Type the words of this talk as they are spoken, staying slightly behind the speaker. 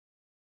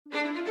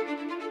Welcome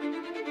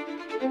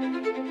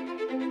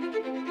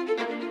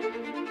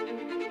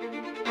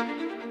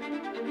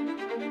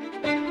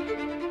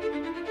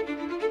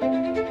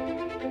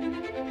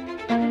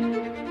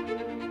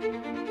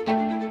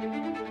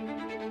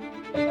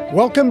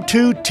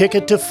to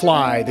Ticket to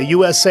Fly, the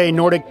USA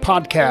Nordic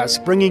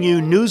podcast, bringing you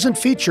news and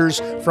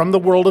features from the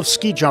world of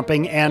ski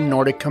jumping and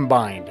Nordic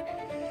combined.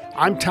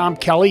 I'm Tom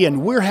Kelly,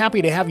 and we're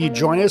happy to have you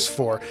join us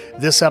for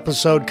this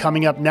episode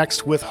coming up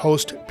next with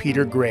host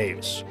Peter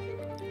Graves.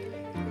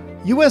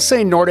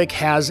 USA Nordic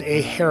has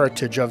a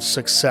heritage of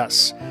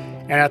success,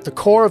 and at the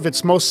core of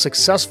its most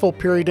successful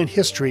period in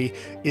history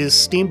is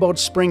Steamboat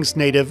Springs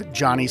native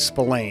Johnny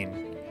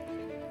Spillane.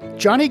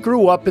 Johnny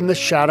grew up in the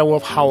shadow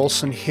of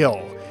Howelson Hill,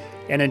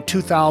 and in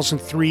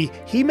 2003,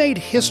 he made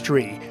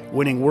history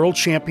winning World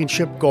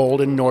Championship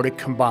gold in Nordic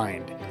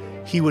combined.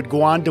 He would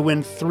go on to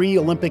win 3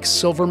 Olympic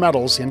silver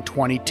medals in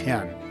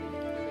 2010.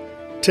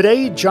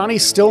 Today, Johnny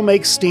still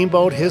makes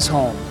Steamboat his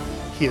home.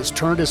 He has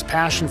turned his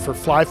passion for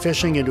fly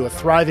fishing into a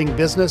thriving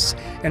business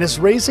and is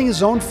raising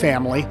his own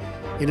family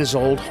in his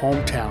old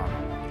hometown.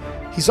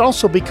 He's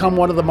also become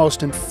one of the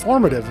most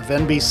informative of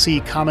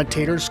NBC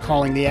commentators,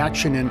 calling the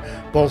action in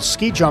both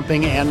ski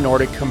jumping and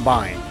Nordic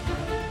combined.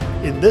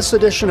 In this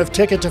edition of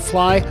Ticket to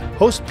Fly,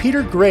 host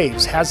Peter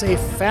Graves has a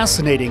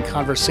fascinating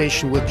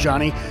conversation with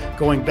Johnny,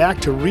 going back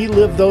to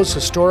relive those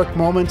historic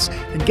moments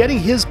and getting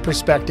his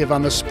perspective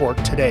on the sport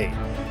today.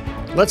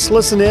 Let's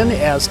listen in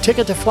as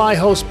Ticket to Fly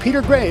host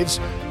Peter Graves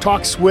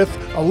talks with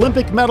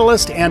Olympic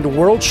medalist and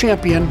world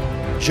champion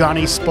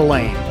Johnny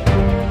Spillane.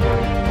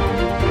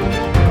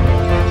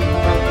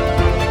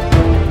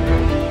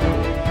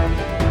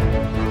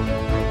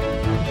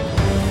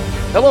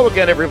 Hello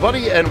again,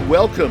 everybody, and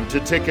welcome to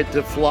Ticket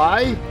to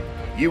Fly,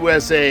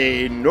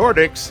 USA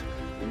Nordic's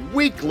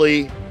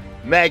weekly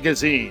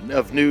magazine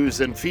of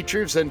news and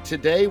features. And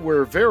today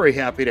we're very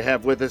happy to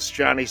have with us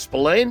Johnny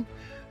Spillane,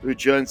 who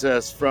joins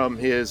us from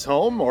his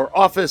home or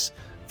office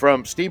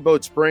from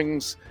Steamboat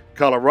Springs,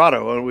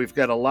 Colorado. And we've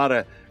got a lot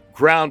of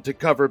ground to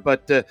cover.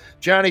 But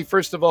Johnny,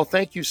 first of all,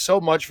 thank you so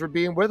much for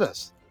being with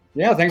us.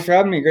 Yeah, thanks for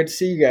having me. Great to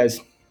see you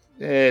guys.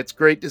 It's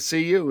great to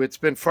see you. It's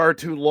been far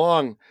too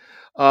long.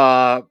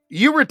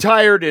 You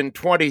retired in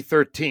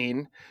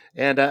 2013,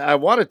 and I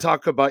want to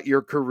talk about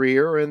your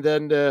career and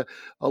then a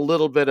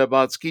little bit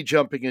about ski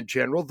jumping in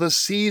general, the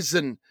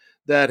season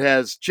that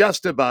has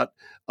just about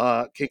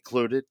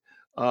concluded,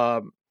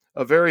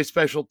 a very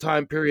special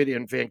time period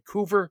in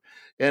Vancouver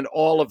and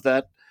all of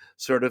that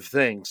sort of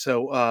thing.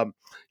 So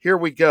here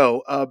we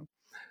go.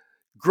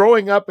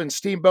 Growing up in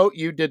Steamboat,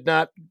 you did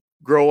not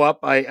grow up,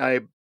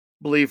 I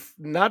believe,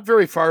 not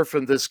very far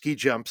from the ski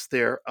jumps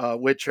there,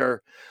 which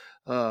are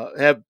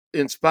have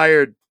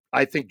inspired,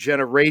 I think,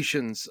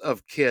 generations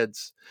of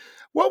kids.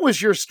 What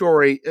was your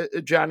story,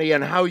 Johnny,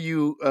 and how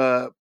you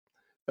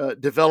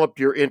developed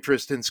your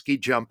interest in ski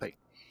jumping?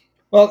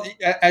 Well,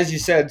 as you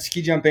said,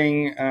 ski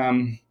jumping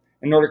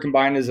and Nordic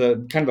combined is a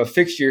kind of a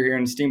fixture here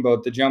in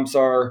Steamboat. The jumps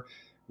are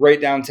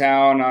right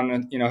downtown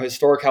on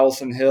historic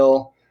Howelson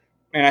Hill,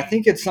 and I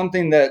think it's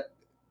something that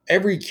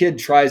every kid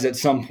tries at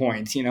some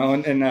point.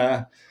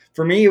 And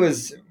for me, it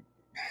was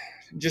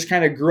just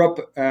kind of grew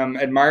up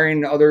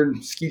admiring other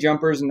ski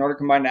jumpers and Nordic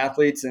combined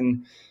athletes,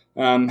 and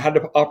had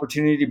the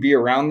opportunity to be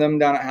around them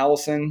down at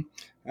Howelson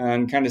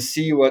and kind of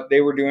see what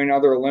they were doing,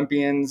 other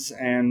Olympians.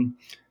 And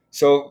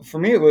so for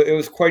me, it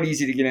was quite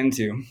easy to get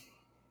into.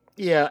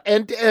 Yeah.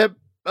 And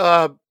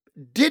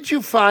did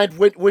you find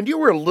when you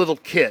were a little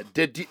kid,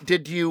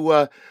 did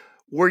you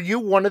were you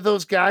one of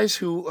those guys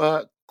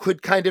who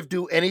could kind of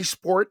do any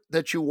sport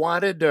that you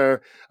wanted?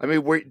 Or, I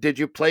mean, did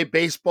you play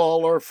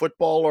baseball or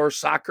football or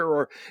soccer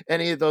or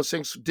any of those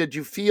things? Did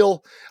you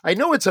feel, I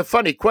know it's a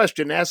funny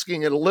question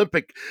asking an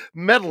Olympic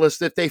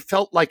medalist if they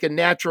felt like a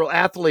natural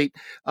athlete.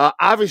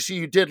 Obviously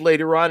you did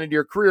later on in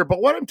your career, but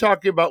what I'm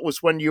talking about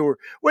was when you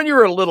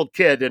were a little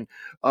kid and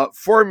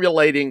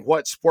formulating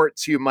what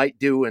sports you might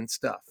do and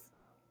stuff.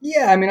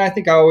 Yeah, I mean, I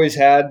think I always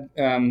had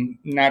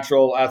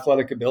natural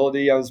athletic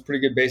ability. I was a pretty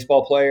good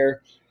baseball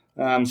player.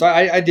 So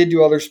I did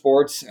do other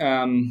sports,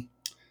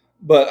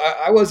 but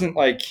I wasn't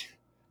like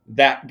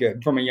that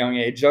good from a young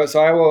age. So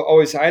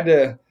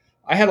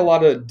I had a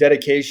lot of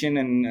dedication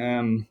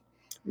and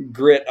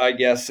grit, I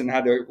guess, and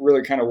had to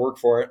really kind of work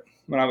for it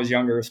when I was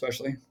younger,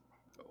 especially.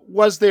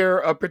 Was there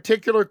a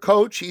particular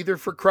coach, either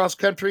for cross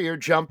country or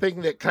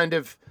jumping, that kind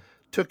of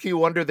took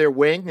you under their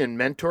wing and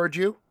mentored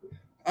you?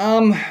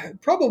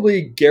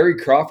 Probably Gary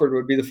Crawford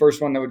would be the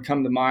first one that would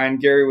come to mind.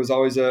 Gary was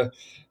always a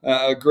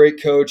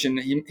great coach, and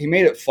he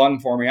made it fun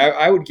for me.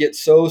 I would get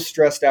so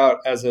stressed out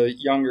as a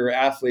younger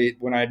athlete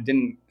when I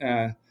didn't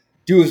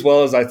do as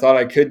well as I thought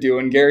I could do,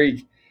 and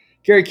Gary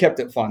kept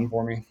it fun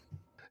for me.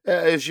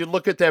 As you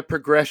look at that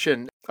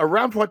progression,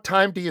 around what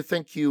time do you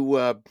think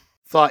you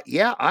thought,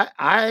 yeah,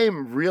 I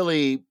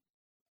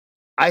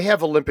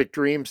have Olympic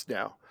dreams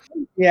now?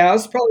 Yeah, I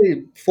was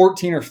probably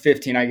 14 or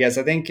 15, I guess.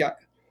 I think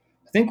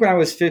when I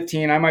was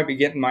 15, I might be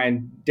getting my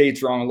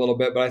dates wrong a little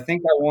bit, but I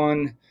think I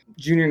won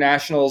junior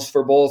nationals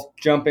for both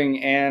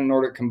jumping and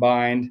Nordic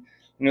combined.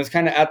 And it was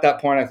kind of at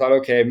that point I thought,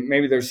 okay,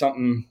 maybe there's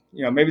something,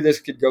 maybe this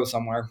could go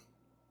somewhere.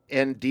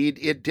 Indeed,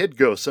 it did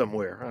go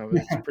somewhere.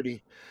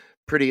 It's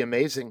pretty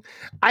amazing.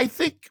 I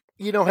think,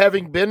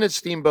 having been at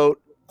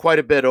Steamboat quite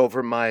a bit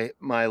over my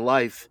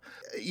life,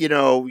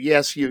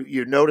 yes,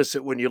 you notice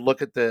it when you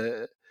look at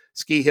the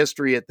ski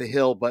history at the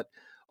Hill, but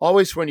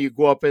always when you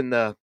go up in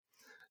the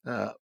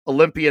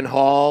Olympian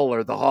Hall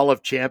or the Hall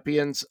of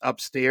Champions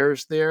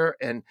upstairs there,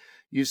 and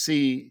you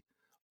see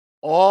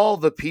all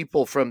the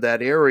people from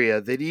that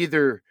area that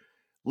either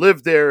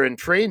lived there and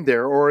trained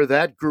there or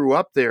that grew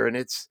up there, and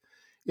it's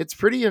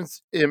pretty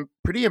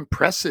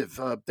impressive.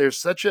 There's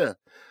such a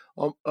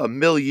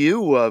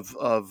milieu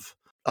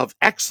of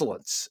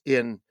excellence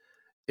in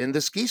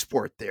the ski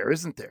sport there,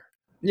 isn't there?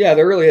 Yeah,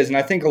 there really is, and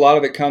I think a lot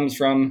of it comes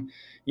from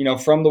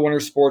from the Winter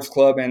Sports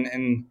Club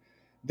and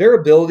their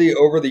ability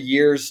over the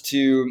years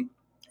to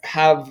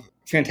have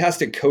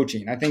fantastic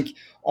coaching. I think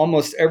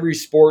almost every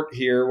sport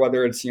here,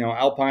 whether it's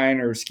alpine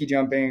or ski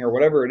jumping or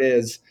whatever it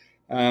is,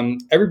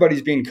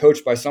 everybody's being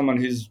coached by someone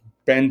who's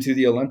been to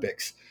the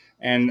Olympics,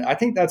 and I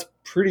think that's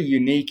pretty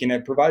unique, and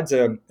it provides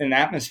an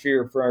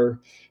atmosphere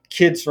for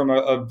kids from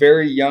a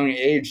very young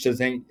age to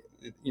think,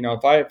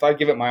 if I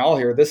give it my all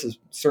here, this is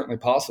certainly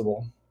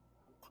possible.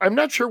 I'm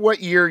not sure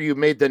what year you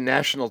made the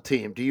national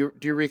team. Do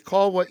you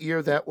recall what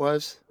year that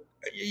was?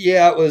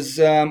 Yeah, it was.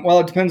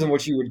 It depends on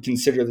what you would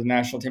consider the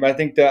national team. I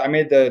think that I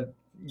made the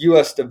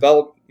U.S.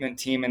 development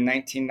team in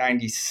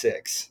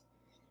 1996.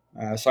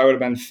 So I would have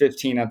been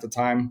 15 at the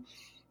time.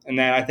 And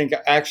then I think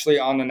actually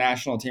on the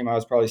national team, I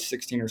was probably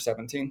 16 or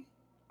 17.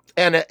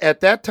 And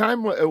at that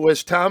time,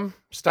 was Tom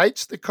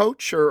Stites the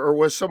coach or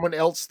was someone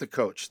else the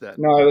coach then?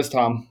 No, it was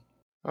Tom.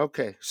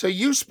 Okay. So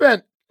you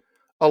spent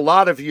a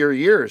lot of your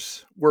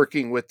years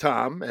working with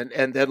Tom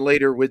and then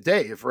later with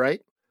Dave,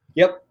 right?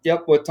 Yep.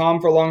 With Tom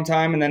for a long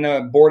time. And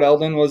then Board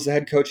Eldon was the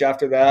head coach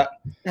after that.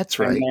 That's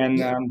right. And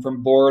then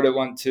from Board, it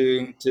went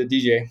to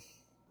DJ.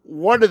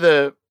 One of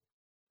the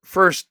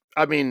first,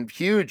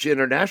 huge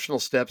international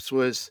steps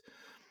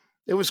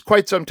it was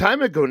quite some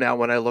time ago now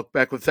when I look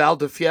back with Val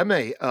di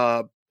Fiemme,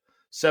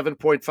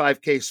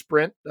 7.5K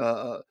sprint,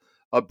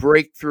 a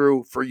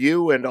breakthrough for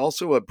you and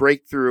also a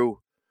breakthrough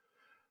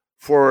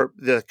for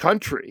the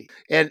country.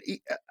 And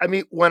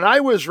when I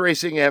was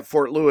racing at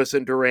Fort Lewis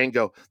and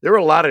Durango, there were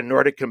a lot of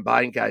Nordic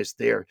Combined guys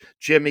there,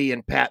 Jimmy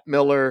and Pat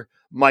Miller,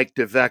 Mike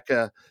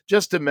DeVecca,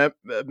 just to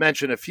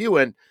mention a few.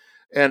 And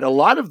a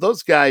lot of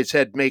those guys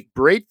had made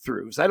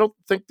breakthroughs. I don't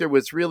think there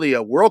was really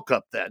a World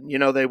Cup then.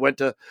 They went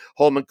to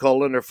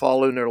Holmenkollen or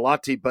Falun or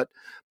Lahti, but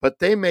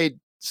they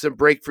made some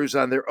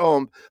breakthroughs on their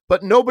own,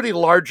 but nobody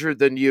larger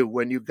than you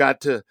when you got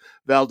to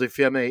Val di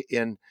Fiemme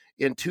in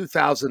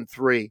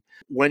 2003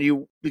 when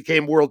you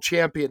became world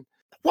champion.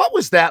 What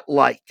was that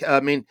like?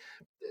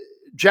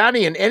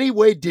 Johnny, in any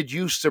way, did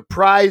you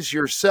surprise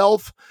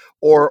yourself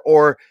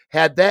or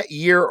had that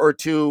year or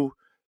two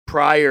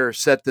prior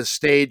set the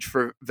stage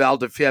for Val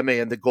di Fiemme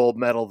and the gold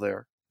medal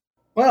there?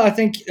 Well, I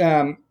think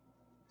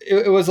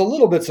it was a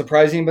little bit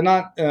surprising, but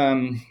not.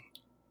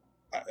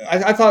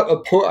 I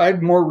thought I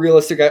had more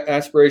realistic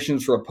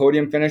aspirations for a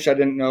podium finish. I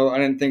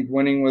didn't think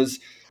winning was.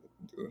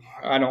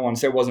 I don't want to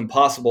say it wasn't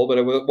possible, but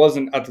it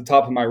wasn't at the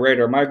top of my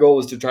radar. My goal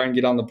was to try and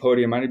get on the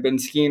podium. I had been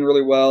skiing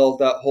really well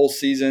that whole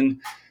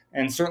season,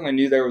 and certainly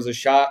knew there was a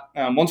shot.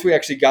 Once we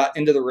actually got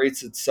into the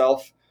race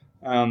itself,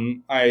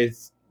 I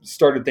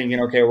started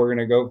thinking, okay, we're going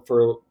to go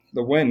for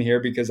the win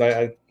here because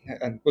I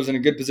was in a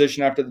good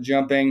position after the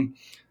jumping.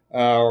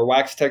 Our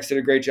Wax Techs did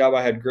a great job.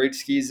 I had great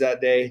skis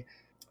that day.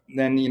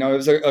 Then, it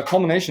was a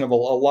culmination of a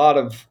lot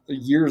of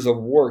years of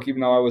work,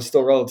 even though I was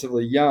still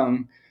relatively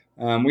young.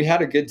 We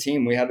had a good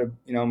team. We had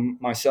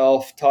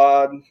myself,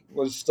 Todd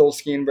was still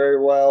skiing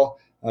very well,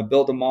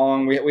 Bill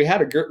DeMong. We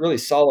had a really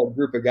solid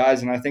group of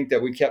guys, and I think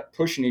that we kept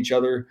pushing each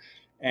other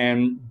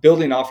and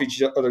building off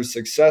each other's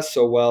success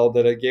so well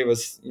that it gave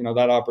us,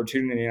 that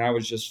opportunity. And I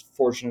was just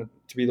fortunate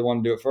to be the one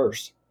to do it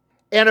first.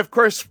 And of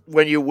course,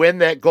 when you win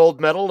that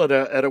gold medal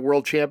at a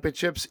World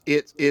Championships,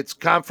 it's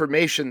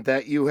confirmation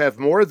that you have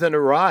more than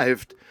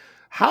arrived.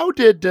 How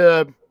did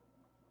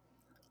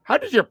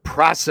you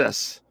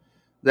process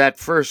that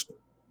first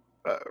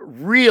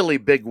really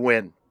big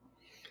win?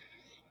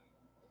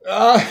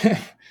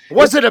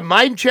 Was it a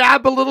mind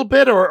jab a little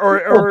bit, or?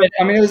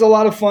 It was a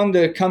lot of fun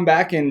to come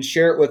back and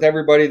share it with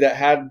everybody that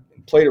had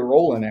played a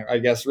role in it. I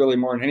guess really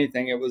more than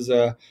anything, it was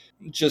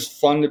just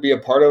fun to be a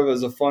part of. It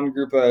was a fun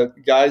group of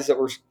guys that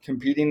were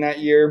competing that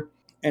year,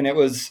 and it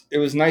was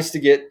nice to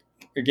get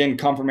again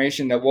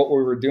confirmation that what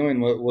we were doing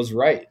was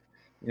right.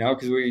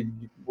 Because we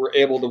were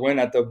able to win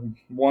at the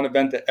one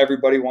event that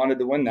everybody wanted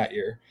to win that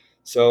year.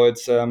 So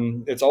it's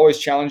always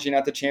challenging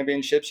at the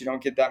championships. You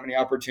don't get that many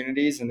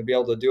opportunities, and to be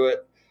able to do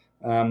it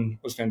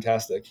was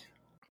fantastic.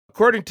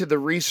 According to the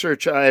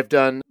research I've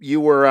done,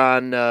 you were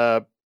on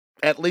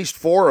at least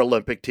 4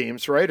 Olympic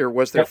teams, right? Or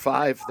was there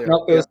 5 there?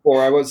 No, it was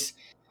 4. I was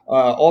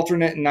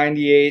alternate in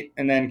 98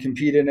 and then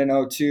competed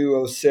in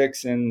 02,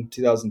 06, and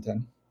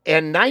 2010.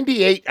 And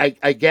 98,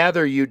 I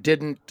gather you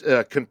didn't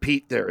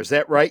compete there. Is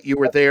that right? You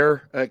were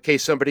there in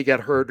case somebody got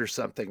hurt or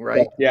something,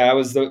 right? Yeah, I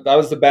was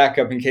the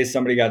backup in case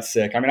somebody got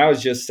sick. I mean, I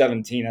was just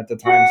 17 at the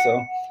time,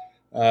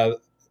 so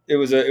it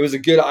was a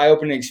good eye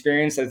opening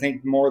experience. I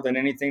think more than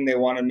anything, they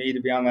wanted me to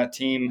be on that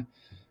team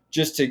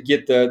just to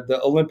get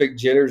the Olympic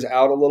jitters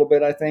out a little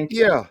bit. I think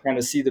Yeah. kind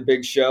of see the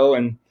big show,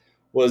 and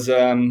was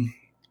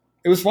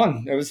it was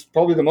fun. It was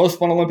probably the most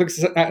fun Olympics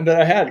that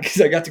I had because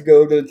I got to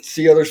go to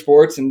see other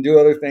sports and do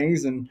other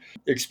things and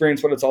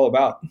experience what it's all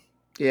about.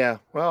 Yeah.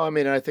 Well, I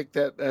mean, I think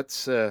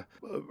that's a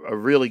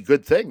really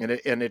good thing,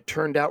 and it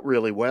turned out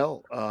really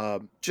well.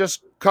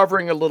 Just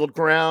covering a little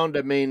ground.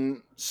 I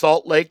mean,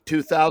 Salt Lake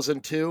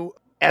 2002.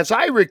 As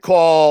I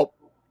recall,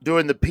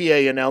 doing the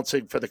PA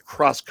announcing for the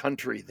cross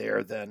country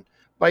there, then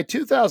by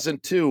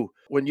 2002,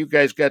 when you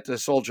guys got to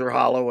Soldier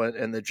Hollow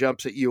and the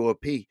jumps at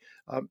UOP,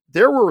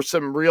 there were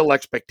some real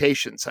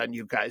expectations on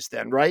you guys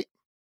then, right?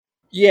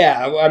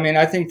 Yeah, I mean,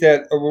 I think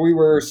that we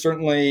were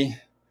certainly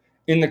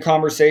in the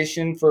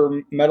conversation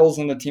for medals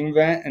in the team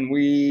event, and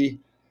we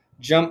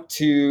jumped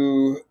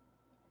to,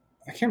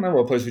 I can't remember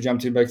what place we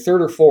jumped to, like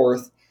third or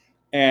fourth.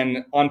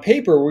 And on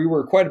paper, we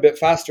were quite a bit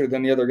faster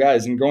than the other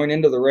guys. And going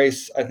into the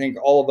race, I think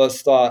all of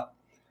us thought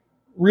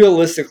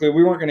realistically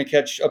we weren't going to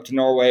catch up to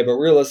Norway, but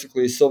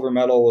realistically, silver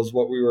medal was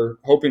what we were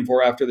hoping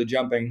for after the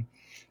jumping.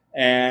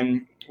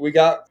 And we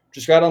got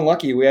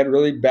unlucky. We had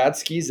really bad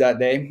skis that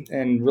day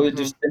and really Mm-hmm.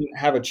 just didn't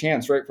have a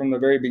chance right from the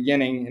very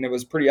beginning. And it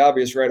was pretty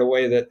obvious right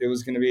away that it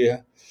was going to be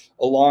a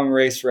long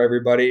race for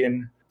everybody.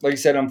 And like I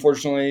said,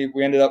 unfortunately,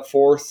 we ended up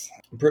fourth.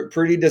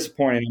 Pretty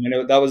disappointing. I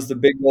mean, that was the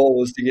big goal,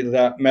 was to get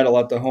that medal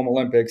at the home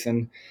Olympics,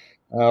 and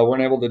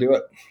weren't able to do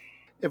it.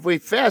 If we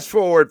fast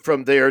forward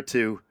from there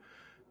to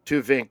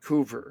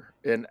Vancouver,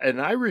 and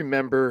I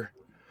remember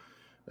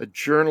a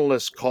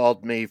journalist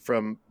called me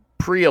from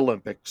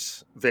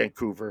pre-Olympics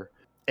Vancouver,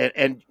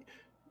 and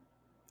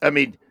I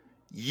mean,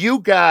 you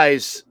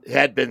guys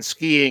had been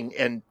skiing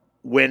and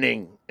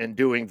winning and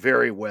doing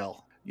very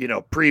well,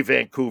 pre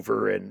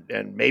Vancouver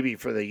and maybe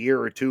for the year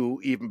or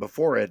two even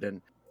before it.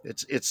 And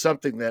it's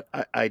something that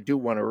I do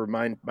want to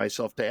remind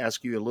myself to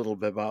ask you a little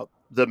bit about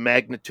the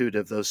magnitude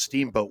of those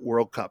Steamboat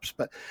World Cups.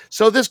 But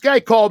so this guy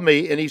called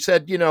me and he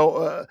said,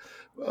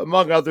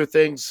 among other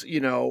things,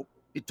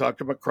 he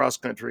talked about cross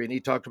country and he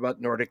talked about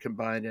Nordic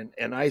combined.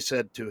 And I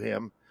said to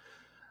him,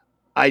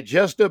 I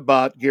just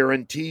about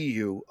guarantee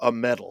you a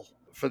medal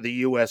for the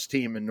U.S.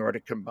 team in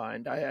Nordic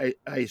combined. I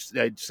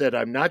said,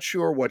 I'm not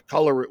sure what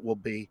color it will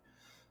be,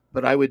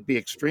 but I would be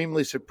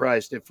extremely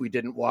surprised if we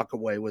didn't walk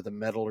away with a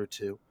medal or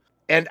two.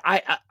 And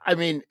I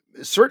mean,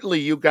 certainly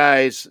you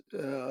guys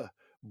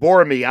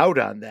bore me out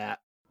on that.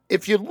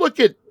 If you look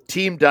at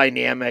team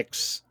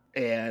dynamics,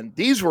 and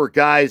these were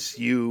guys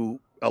you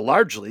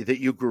largely that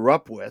you grew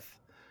up with,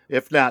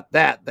 if not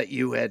that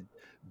you had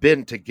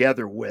been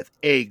together with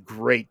a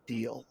great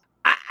deal.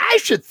 I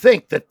should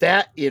think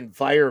that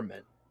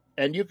environment,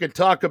 and you can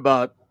talk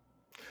about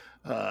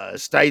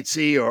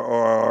Steitze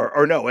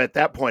or no, at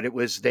that point it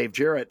was Dave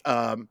Jarrett.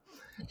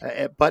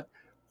 But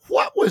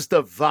what was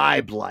the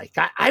vibe like?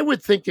 I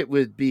would think it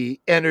would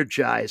be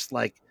energized,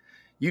 like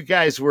you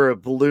guys were a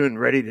balloon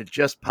ready to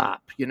just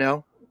pop,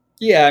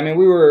 Yeah, I mean,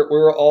 we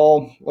were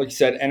all, like you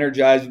said,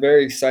 energized,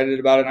 very excited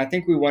about it. And I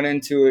think we went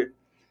into it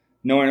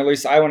knowing, at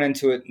least I went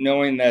into it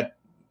knowing that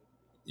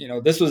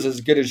this was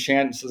as good a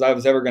chance as I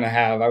was ever going to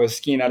have. I was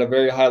skiing at a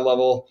very high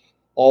level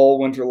all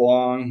winter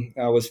long.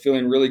 I was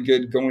feeling really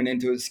good going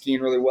into it, skiing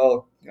really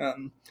well,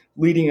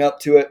 leading up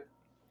to it,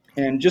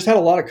 and just had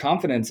a lot of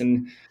confidence.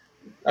 And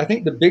I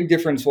think the big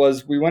difference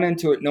was we went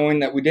into it knowing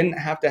that we didn't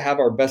have to have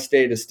our best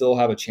day to still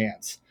have a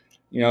chance.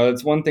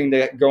 It's one thing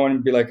to go in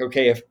and be like,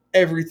 okay, if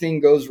everything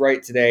goes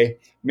right today,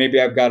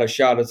 maybe I've got a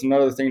shot. It's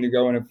another thing to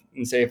go in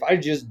and say, if I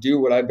just do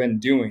what I've been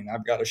doing,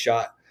 I've got a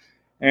shot.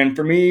 And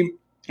for me,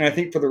 and I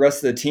think for the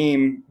rest of the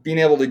team, being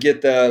able to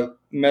get the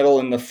medal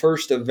in the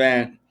first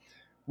event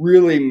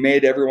really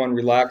made everyone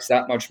relax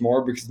that much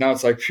more, because now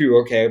it's like, phew,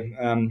 okay,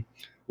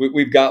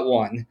 we've got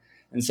one.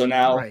 And so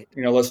now, Right.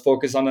 let's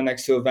focus on the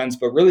next two events.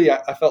 But really,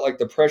 I felt like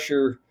the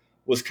pressure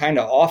was kind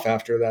of off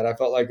after that. I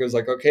felt like it was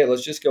like, okay,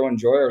 let's just go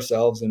enjoy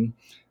ourselves. And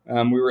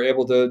we were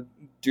able to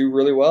do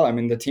really well. I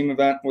mean, the team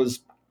event was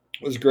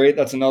great.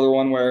 That's another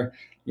one where,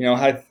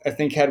 I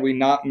think had we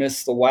not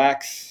missed the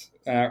wax,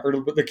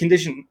 or the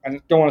condition, I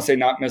don't want to say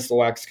not miss the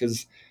wax,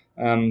 because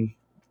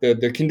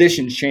the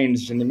conditions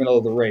changed in the middle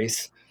of the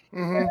race.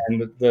 Mm-hmm.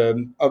 And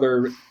the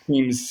other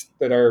teams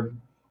that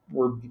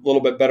were a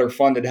little bit better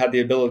funded had the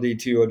ability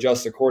to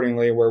adjust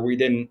accordingly, where we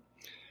didn't.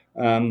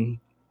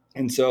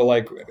 And so,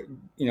 like,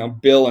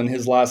 Bill in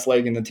his last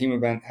leg in the team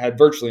event had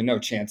virtually no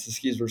chance. The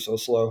skis were so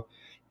slow.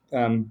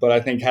 But I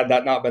think had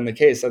that not been the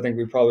case, I think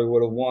we probably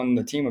would have won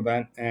the team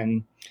event.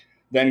 And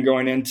then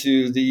going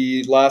into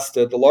the last,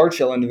 the large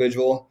hill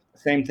individual,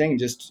 same thing,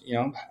 just,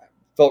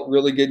 felt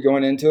really good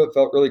going into it,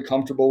 felt really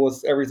comfortable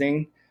with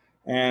everything.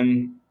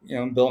 And,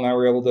 Bill and I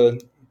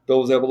Bill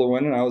was able to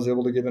win, and I was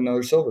able to get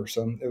another silver.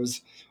 So it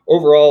was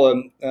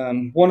overall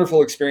a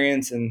wonderful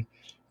experience. And,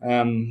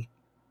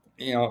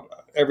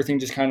 everything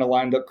just kind of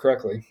lined up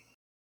correctly.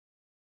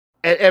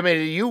 I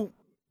mean,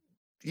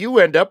 you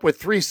end up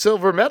with 3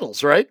 silver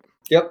medals, right?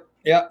 Yep.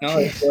 Yeah. No,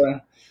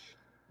 it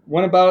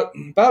went about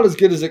as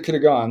good as it could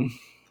have gone.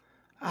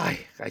 I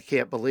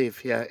can't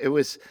believe. Yeah, it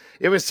was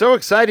so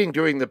exciting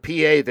doing the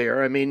PA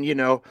there. I mean,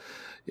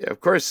 of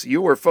course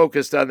you were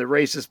focused on the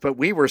races, but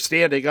we were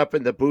standing up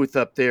in the booth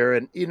up there,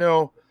 and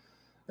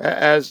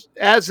as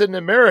an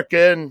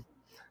American,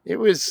 it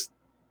was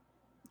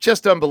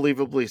just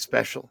unbelievably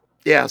special.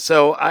 Yeah,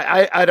 so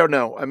I don't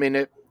know. I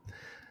mean,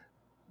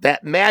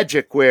 that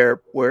magic where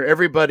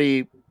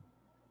everybody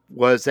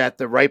was at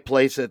the right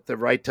place at the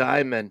right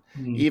time, and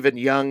even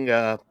young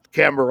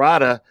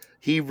Camerata,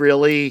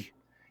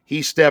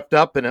 he stepped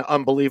up in an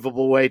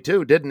unbelievable way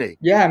too, didn't he?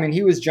 Yeah, I mean,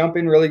 he was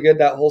jumping really good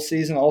that whole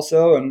season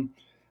also, and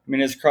I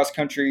mean, his cross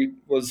country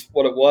was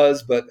what it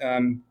was, but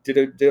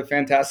did a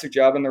fantastic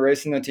job in the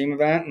race in the team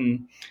event.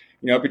 And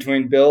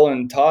between Bill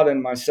and Todd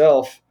and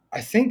myself,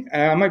 I think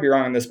I might be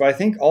wrong on this, but I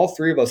think all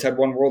 3 of us had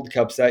won World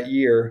Cups that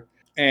year,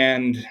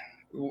 and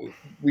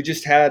we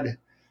just had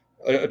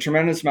a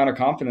tremendous amount of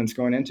confidence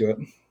going into it.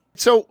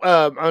 So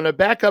I'm going to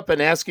back up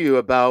and ask you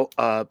about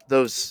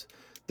those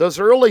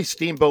early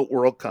Steamboat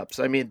World Cups.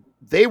 I mean,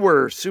 they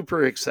were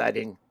super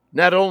exciting,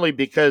 not only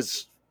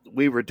because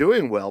we were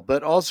doing well,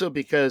 but also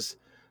because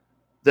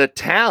the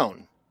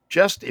town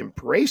just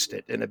embraced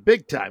it in a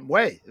big time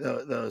way.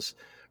 Those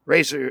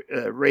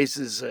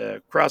races,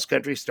 cross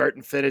country, start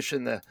and finish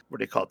in the, what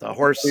do you call it? The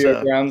horse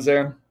grounds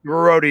there.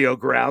 Rodeo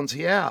grounds.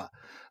 Yeah.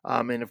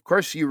 And of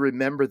course you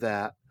remember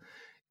that.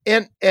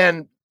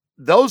 And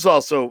those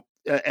also,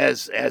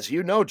 as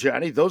you know,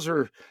 Johnny, those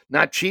are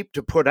not cheap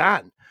to put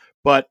on,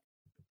 but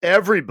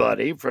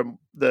everybody from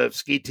the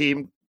ski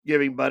team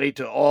giving money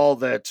to all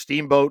that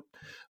Steamboat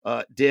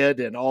did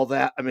and all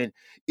that. I mean,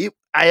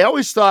 I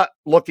always thought,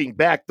 looking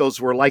back,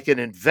 those were like an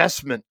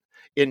investment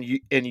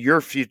in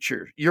your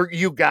future,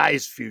 you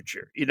guys'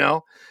 future,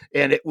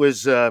 and it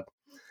was,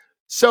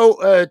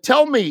 so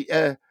tell me,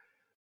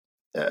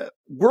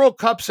 World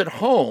Cups at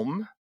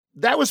home,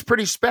 that was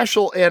pretty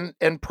special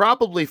and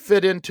probably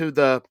fit into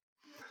the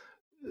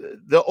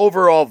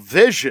overall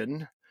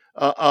vision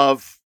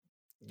of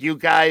you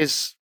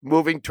guys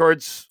moving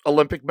towards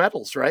Olympic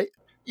medals, right?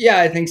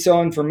 Yeah, I think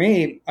so. And for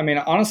me, I mean,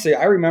 honestly,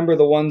 I remember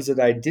the ones that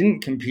I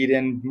didn't compete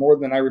in more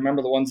than I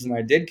remember the ones that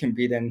I did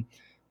compete in,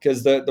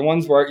 because the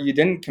ones where you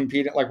didn't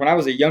compete, like when I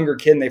was a younger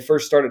kid and they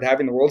first started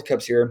having the World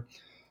Cups here,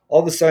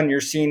 all of a sudden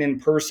you're seeing in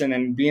person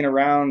and being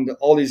around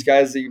all these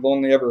guys that you've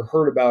only ever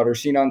heard about or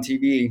seen on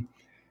TV.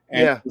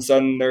 And all of a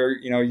sudden they're,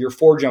 you're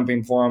 4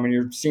 jumping for them and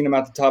you're seeing them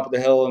at the top of the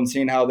hill and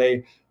seeing how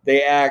they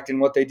act and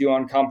what they do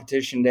on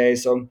competition day.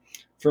 So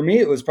for me,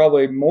 it was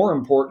probably more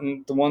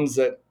important, the ones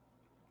that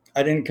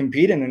I didn't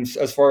compete in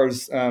as far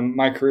as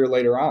my career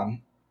later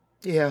on.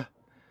 Yeah.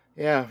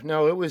 Yeah.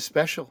 No, it was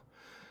special.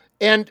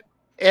 And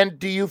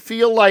do you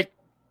feel like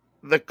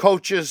the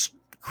coaches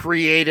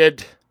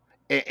created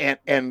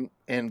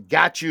and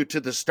got you to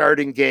the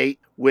starting gate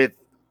with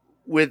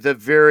a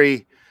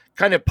very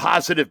kind of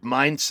positive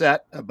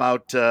mindset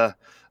about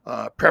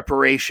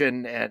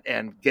preparation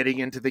and getting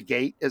into the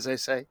gate, as I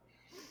say?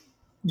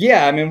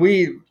 Yeah, I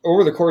mean,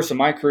 over the course of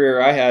my career,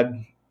 I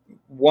had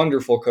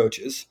wonderful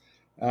coaches.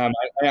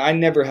 I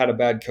never had a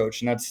bad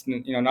coach, and that's,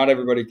 not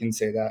everybody can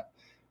say that.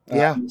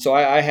 Yeah. So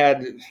I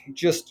had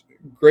just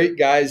great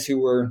guys who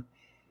were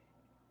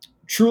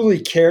truly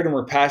cared and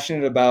were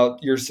passionate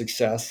about your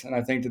success. And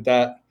I think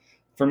that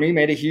for me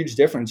made a huge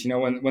difference.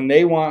 When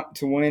they want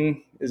to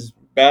win as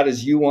bad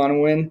as you want to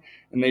win,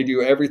 and they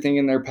do everything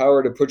in their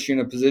power to put you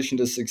in a position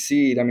to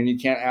succeed, I mean, you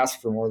can't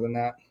ask for more than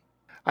that.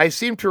 I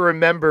seem to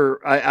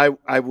remember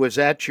I was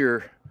at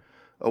your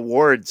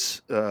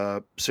awards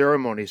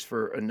ceremonies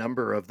for a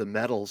number of the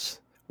medals.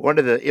 One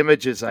of the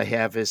images I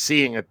have is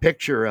seeing a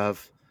picture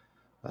of,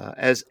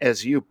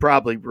 as you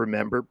probably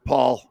remember,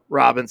 Paul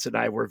Robbins and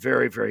I were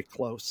very, very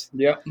close.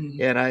 Yeah.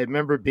 And I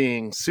remember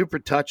being super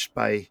touched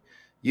by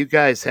you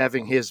guys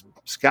having his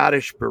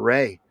Scottish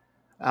beret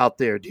out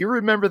there. Do you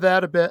remember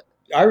that a bit?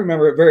 I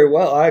remember it very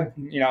well.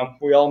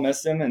 We all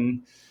missed him,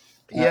 and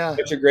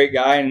such a great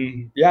guy.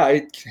 And yeah,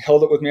 I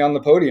held it with me on the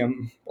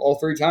podium all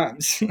 3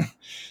 times.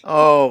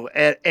 Oh,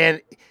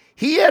 and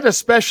he had a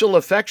special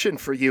affection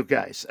for you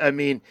guys. I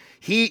mean,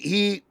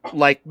 he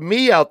like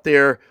me out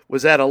there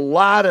was at a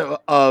lot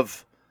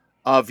of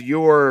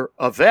your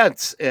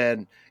events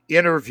and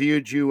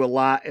interviewed you a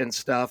lot and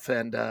stuff,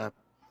 and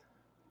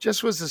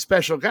just was a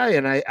special guy.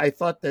 And I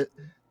thought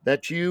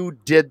that you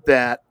did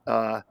that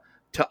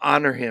to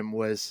honor him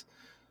was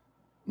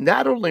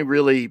not only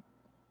really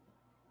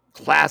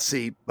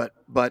classy,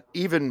 but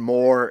even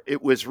more,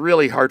 it was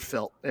really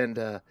heartfelt.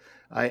 And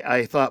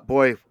I thought,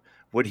 boy,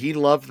 would he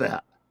love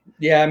that.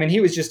 Yeah, I mean,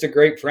 he was just a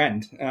great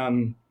friend,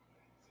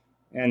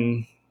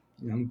 and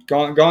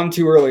gone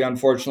too early,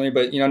 unfortunately.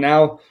 But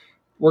now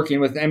working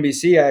with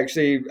NBC, I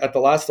actually at the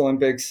last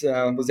Olympics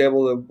was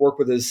able to work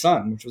with his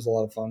son, which was a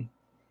lot of fun.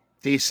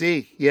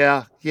 DC,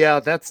 yeah,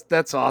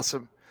 that's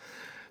awesome.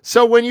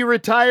 So when you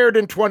retired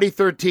in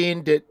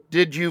 2013,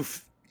 did you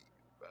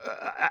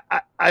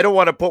I don't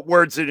want to put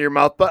words in your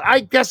mouth, but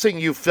I'm guessing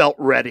you felt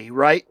ready,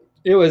 right?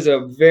 It was a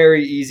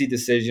very easy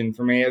decision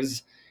for me. It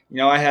was,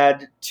 I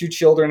had 2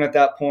 children at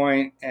that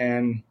point,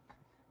 and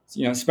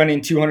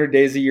spending 200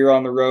 days a year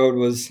on the road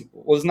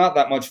was not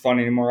that much fun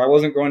anymore. I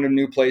wasn't going to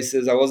new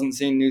places. I wasn't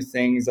seeing new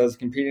things. I was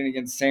competing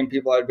against the same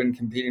people I'd been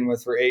competing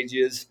with for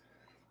ages.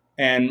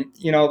 And,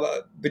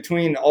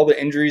 between all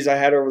the injuries I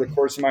had over the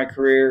course of my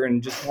career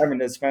and just having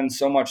to spend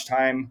so much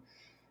time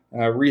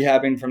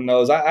rehabbing from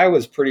those, I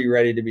was pretty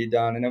ready to be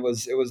done. And it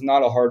was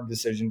not a hard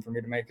decision for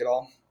me to make at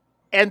all.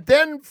 And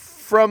then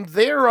from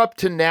there up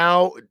to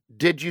now,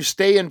 did you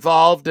stay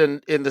involved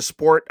in the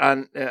sport?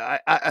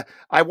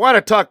 I want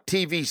to talk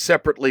TV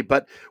separately,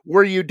 but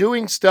were you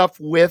doing stuff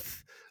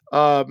with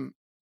the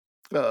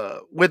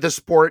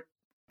sport,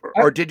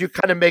 or did you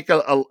kind of make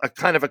a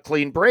kind of a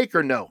clean break,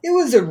 or no? It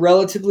was a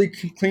relatively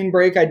clean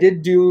break. I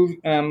did do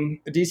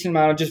a decent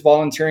amount of just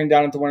volunteering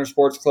down at the Winter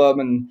Sports Club,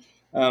 and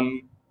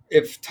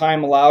if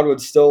time allowed,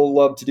 would still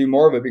love to do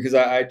more of it because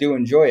I do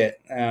enjoy it.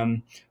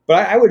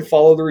 But I would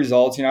follow the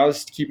results. I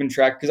was keeping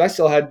track because I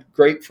still had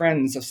great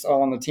friends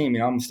on the team.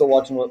 I'm still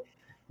watching what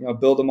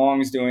Bill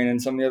DeMong's doing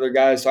and some of the other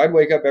guys. So I'd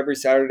wake up every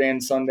Saturday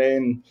and Sunday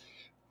and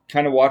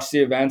kind of watch the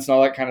events and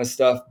all that kind of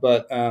stuff.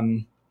 But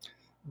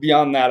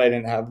beyond that, I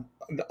didn't have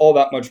all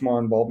that much more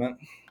involvement.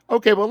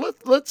 Okay, well,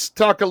 let's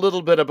talk a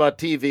little bit about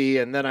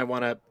TV, and then I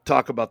want to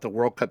talk about the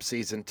World Cup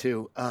season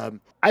too.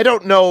 I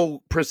don't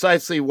know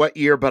precisely what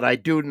year, but I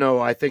do know,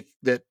 I think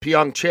that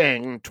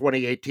Pyeongchang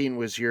 2018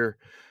 was your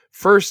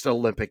first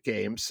Olympic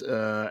Games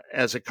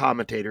as a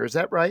commentator. Is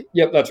that right?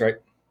 Yep, that's right.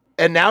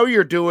 And now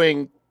you're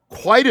doing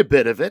quite a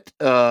bit of it.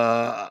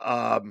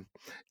 And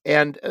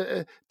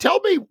tell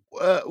me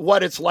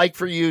what it's like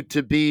for you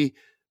to be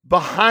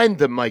behind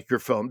the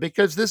microphone,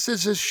 because this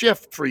is a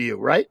shift for you,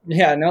 right?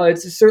 Yeah, no, it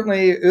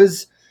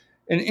was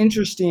an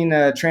interesting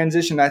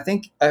transition. I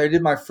think I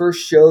did my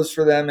first shows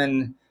for them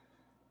in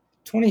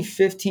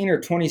 2015 or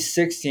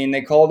 2016.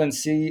 They called and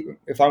see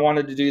if I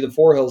wanted to do the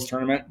Four Hills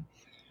tournament.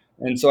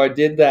 And so I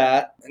did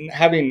that, and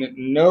having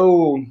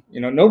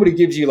nobody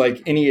gives you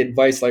like any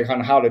advice like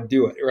on how to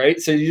do it, right?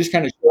 So you just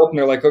kind of show up and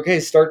they're like,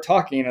 okay, start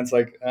talking. And it's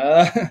like,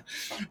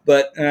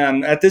 but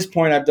at this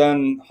point I've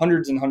done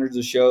hundreds and hundreds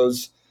of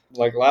shows.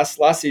 Like last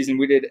season,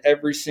 we did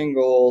every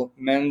single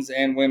men's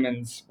and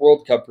women's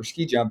World Cup for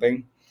ski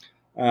jumping.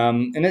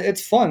 And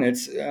it's fun.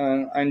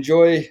 I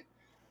enjoy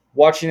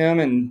watching them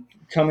and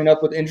coming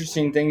up with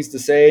interesting things to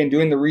say and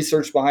doing the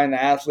research behind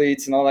the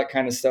athletes and all that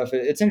kind of stuff.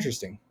 It's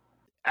interesting.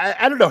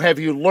 I don't know. Have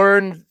you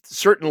learned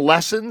certain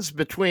lessons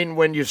between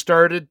when you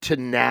started to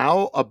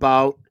now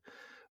about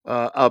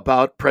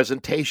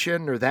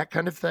presentation or that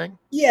kind of thing?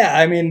 Yeah,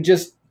 I mean,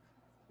 just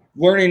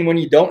learning when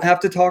you don't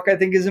have to talk, I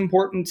think, is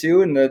important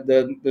too, and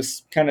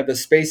the kind of the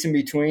space in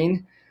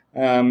between,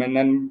 and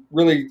then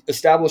really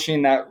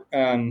establishing that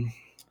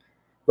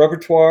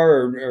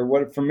repertoire or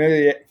what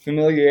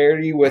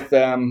familiarity with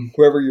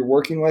whoever you're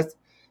working with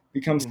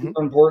becomes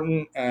super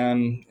important,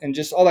 and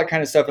just all that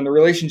kind of stuff. And the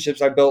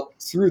relationships I built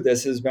through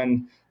this has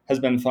been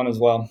fun as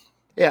well.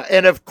 Yeah,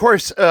 and of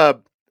course,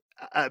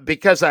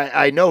 because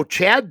I know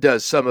Chad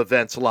does some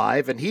events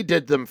live, and he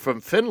did them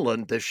from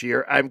Finland this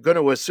year. I'm going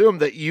to assume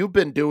that you've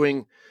been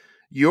doing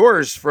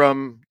yours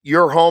from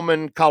your home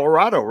in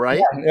Colorado,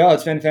 right? Yeah,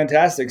 it's been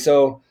fantastic.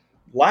 So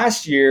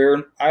last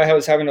year, I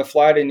was having to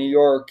fly to New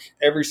York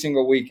every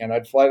single weekend.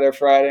 I'd fly there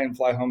Friday and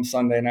fly home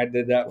Sunday, and I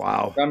did that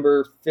from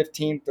November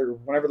 15th or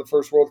whenever the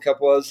first World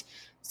Cup was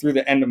through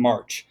the end of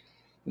March.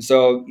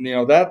 So,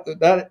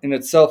 that in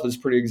itself is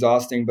pretty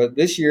exhausting. But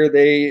this year,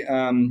 they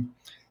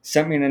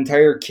sent me an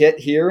entire kit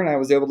here, and I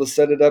was able to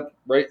set it up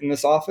right in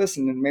this office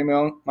and made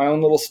my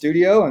own little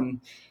studio,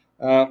 and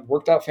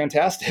worked out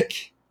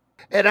fantastic.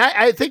 And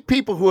I think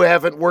people who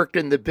haven't worked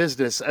in the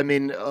business, I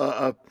mean,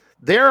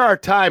 there are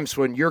times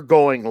when you're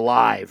going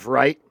live,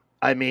 right?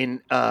 I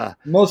mean,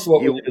 most of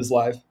what we do is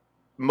live.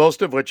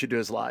 Most of what you do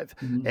is live.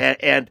 Mm-hmm.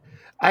 And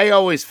I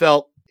always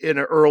felt in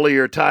an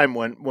earlier time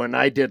when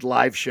I did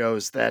live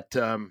shows that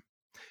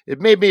it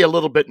made me a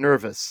little bit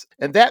nervous.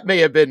 And that may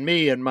have been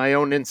me and my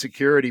own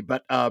insecurity.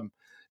 But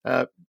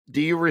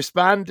do you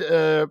respond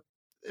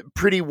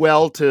pretty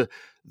well to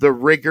the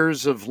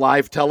rigors of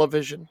live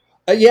television?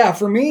 Yeah,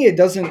 for me, it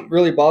doesn't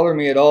really bother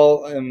me at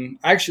all.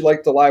 I actually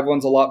like the live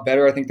ones a lot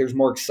better. I think there's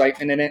more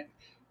excitement in it.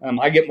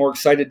 I get more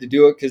excited to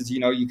do it because,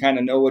 you kind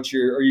of know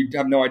you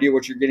have no idea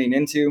what you're getting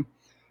into.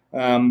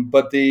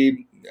 But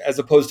as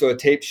opposed to a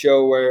tape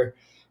show where,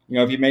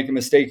 if you make a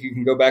mistake, you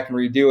can go back and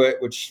redo it,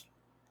 which,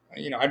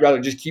 I'd rather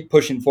just keep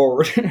pushing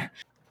forward.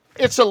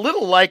 It's a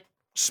little like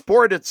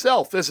sport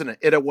itself, isn't it?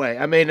 In a way.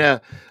 I mean,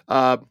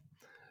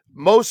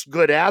 most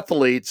good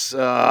athletes,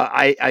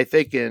 I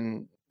think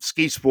in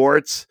ski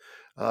sports,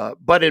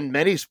 but in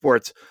many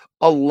sports,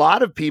 a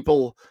lot of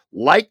people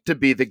like to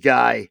be the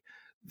guy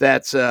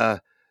that's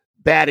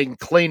batting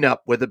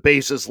cleanup with the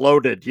bases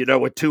loaded,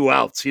 with 2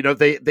 outs.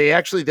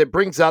 That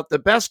brings out the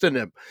best in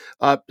him.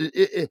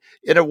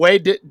 In a way,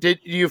 did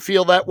you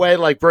feel that way?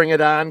 Like bring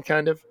it on,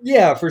 kind of?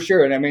 Yeah, for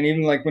sure. And I mean,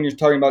 even like when you're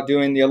talking about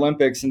doing the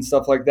Olympics and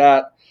stuff like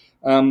that,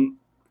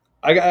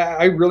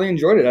 I really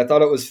enjoyed it. I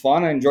thought it was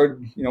fun. I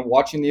enjoyed,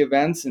 watching the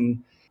events,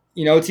 and,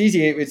 it's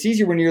easy. It's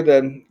easier when you're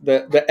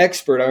the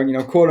expert,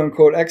 quote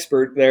unquote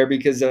expert there,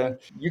 because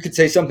you could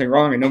say something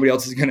wrong and nobody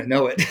else is going to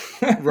know it.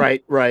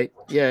 Right.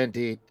 Yeah,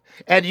 indeed.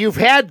 And you've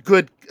had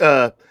good,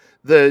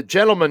 the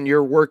gentleman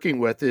you're working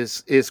with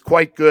is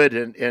quite good.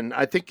 And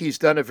I think he's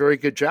done a very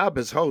good job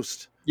as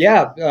host.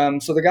 Yeah.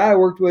 So the guy I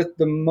worked with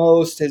the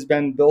most has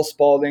been Bill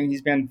Spalding.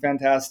 He's been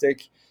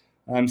fantastic.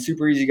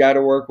 Super easy guy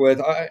to work with.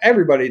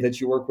 Everybody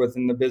that you work with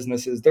in the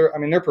businesses,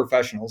 they're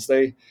professionals.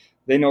 They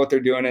know what they're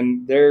doing,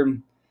 and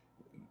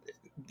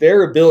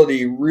their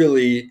ability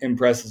really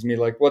impresses me,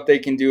 like what they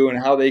can do and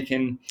how they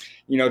can,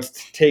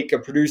 take a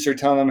producer,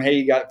 tell them, hey,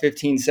 you got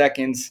 15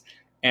 seconds,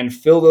 and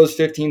fill those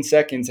 15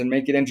 seconds and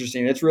make it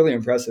interesting. It's really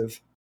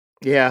impressive.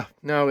 Yeah,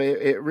 no,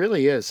 it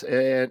really is.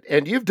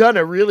 And you've done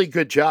a really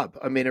good job.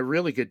 I mean, a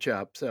really good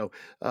job. So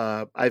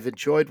I've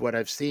enjoyed what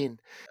I've seen.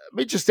 Let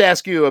me just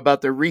ask you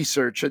about the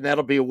research, and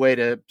that'll be a way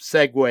to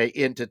segue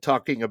into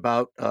talking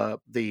about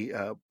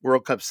the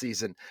World Cup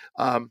season.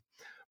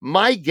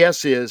 My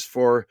guess is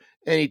for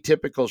any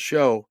typical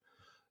show,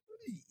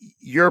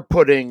 you're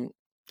putting,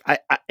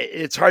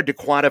 it's hard to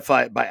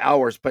quantify it by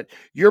hours, but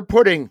you're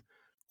putting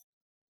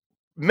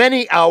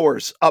many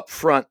hours up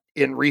front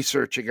in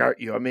researching,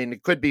 aren't you? I mean,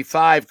 it could be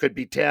 5, could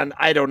be 10,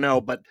 I don't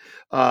know, but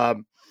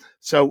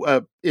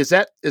so is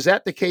that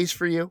the case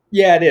for you?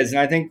 Yeah, it is. And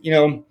I think,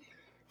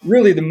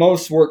 really the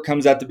most work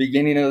comes at the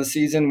beginning of the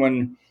season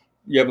when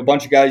you have a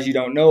bunch of guys you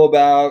don't know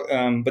about.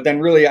 But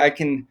then really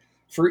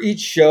for each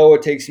show,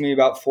 it takes me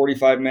about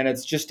 45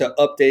 minutes just to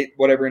update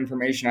whatever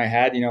information I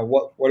had,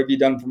 what have you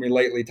done for me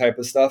lately type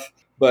of stuff.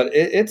 But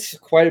it's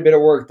quite a bit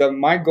of work.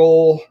 My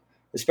goal,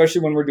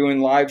 especially when we're doing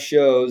live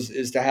shows,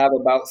 is to have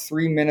about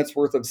 3 minutes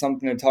worth of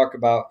something to talk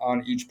about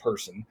on each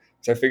person.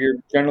 So I figure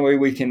generally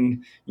we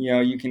can,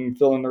 you can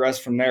fill in the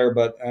rest from there.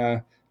 But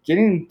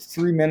getting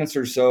 3 minutes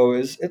or so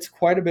it's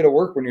quite a bit of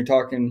work when you're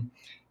talking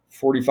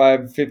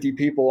 45, 50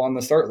 people on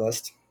the start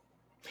list.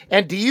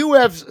 And do you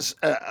have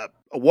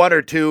one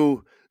or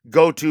two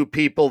go-to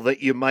people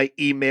that you might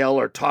email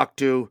or talk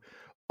to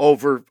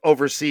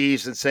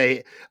overseas and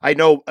say, I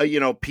know,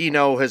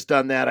 Pino has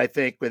done that, I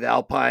think, with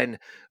Alpine,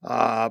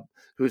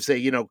 who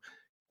say,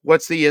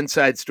 what's the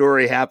inside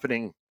story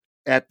happening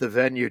at the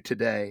venue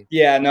today?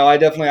 Yeah, no, I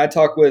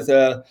talk with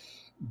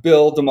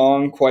Bill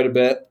DeMong quite a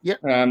bit.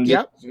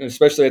 Yeah.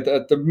 Especially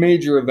at the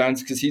major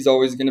events, because he's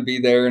always going to be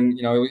there, and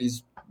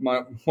he's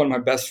one of my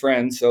best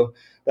friends, so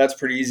that's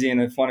pretty easy and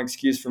a fun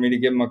excuse for me to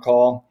give him a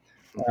call.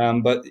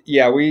 But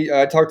yeah,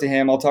 I talk to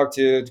him. I'll talk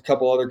to a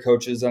couple other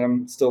coaches that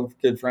I'm still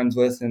good friends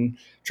with, and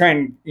try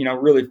and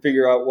really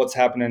figure out what's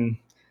happening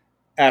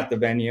at the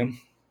venue.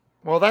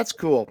 Well, that's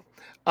cool.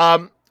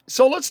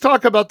 So let's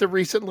talk about the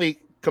recently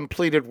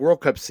completed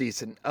World Cup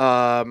season.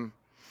 Of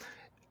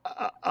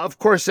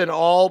course, in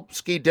all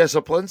ski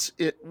disciplines,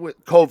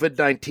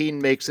 COVID-19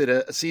 makes it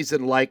a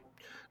season like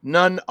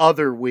none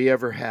other we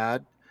ever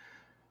had.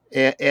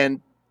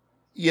 And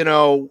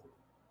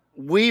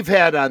we've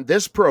had on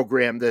this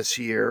program this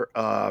year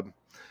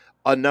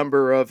a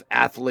number of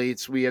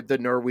athletes. We had the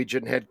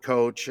Norwegian head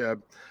coach.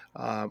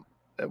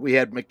 We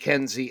had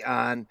Mackenzie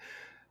on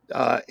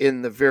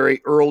in the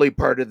very early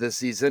part of the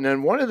season.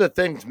 And one of the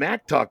things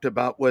Mac talked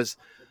about was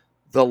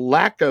the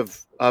lack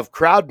of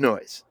crowd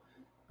noise.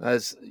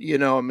 As you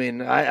know, I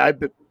mean,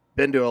 I've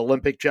been to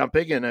Olympic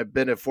jumping and I've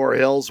been to Four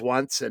Hills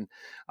once. And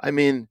I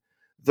mean,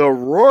 the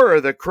roar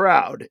of the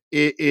crowd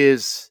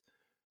is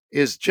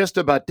just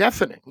about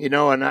deafening,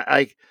 and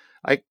I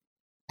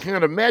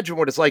can't imagine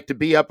what it's like to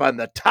be up on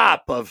the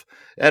top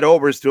at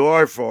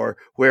Oberstdorf or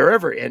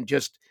wherever and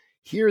just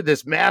hear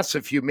this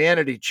massive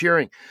humanity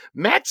cheering.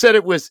 Matt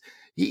said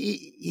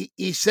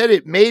he said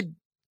it made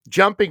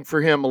jumping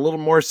for him a little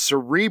more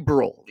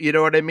cerebral. You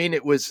know what I mean?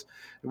 It was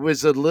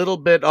a little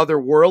bit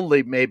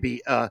otherworldly,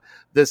 maybe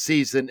this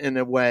season in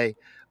a way.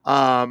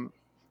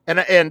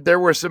 And there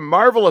were some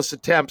marvelous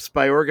attempts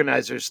by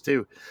organizers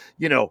to,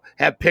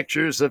 have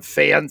pictures of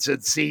fans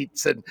and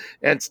seats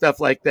and stuff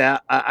like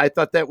that. I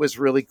thought that was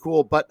really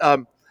cool. But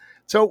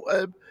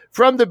so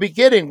from the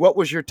beginning, what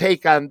was your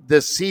take on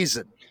this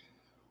season?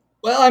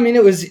 Well, I mean,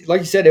 it was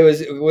like you said, it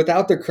was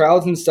without the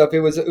crowds and stuff.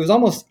 It was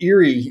almost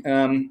eerie.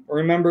 I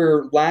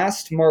remember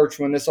last March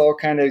when this all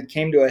kind of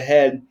came to a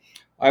head.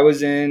 I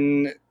was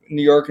in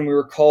New York and we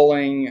were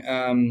calling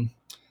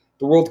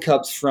the World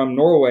Cups from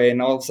Norway,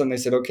 and all of a sudden they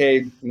said,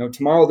 okay,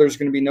 tomorrow there's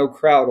going to be no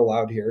crowd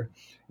allowed here.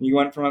 And you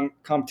went from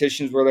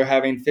competitions where they're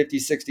having 50,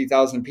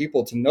 60,000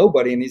 people to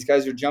nobody, and these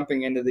guys are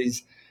jumping into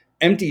these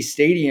empty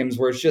stadiums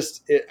where it's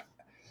just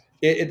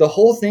the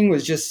whole thing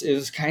was just, it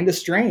was kind of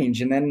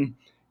strange. And then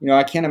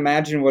I can't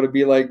imagine what it'd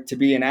be like to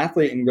be an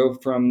athlete and go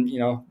from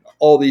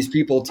all these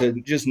people to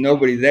just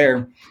nobody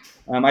there.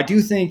 I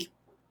do think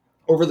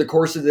over the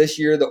course of this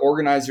year, the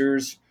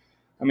organizers,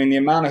 I mean, the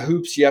amount of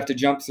hoops you have to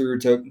jump through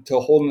to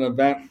hold an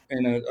event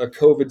in a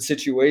COVID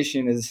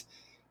situation is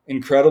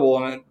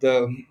incredible. And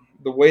the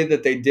way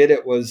that they did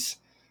it was,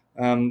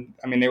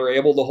 they were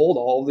able to hold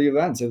all the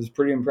events. It was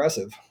pretty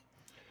impressive.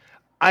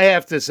 I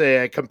have to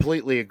say, I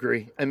completely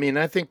agree. I mean,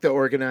 I think the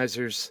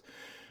organizers,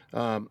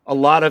 a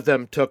lot of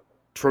them took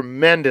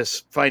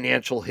tremendous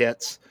financial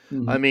hits. I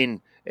Mhm.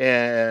 mean,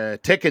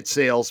 ticket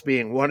sales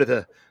being one of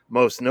the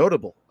most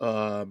notable.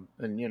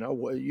 And you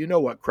know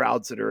what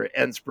crowds that are at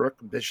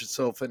Ensbrook and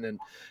Bischofshofen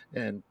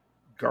and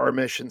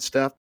Garmisch and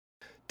stuff.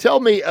 Tell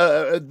me,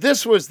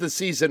 this was the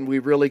season we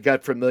really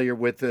got familiar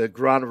with the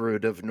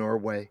Granerud of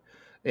Norway,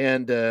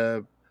 and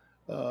uh,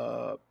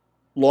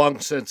 long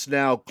since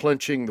now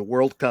clinching the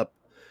World Cup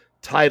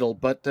title.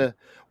 But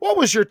what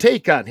was your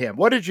take on him?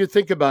 What did you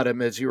think about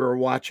him as you were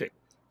watching?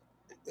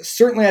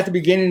 Certainly at the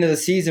beginning of the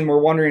season, we're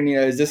wondering,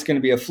 is this going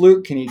to be a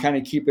fluke? Can he kind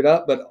of keep it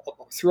up? But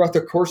throughout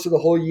the course of the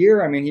whole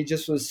year, I mean, he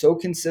just was so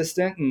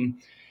consistent, and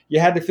you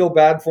had to feel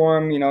bad for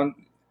him.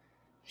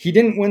 He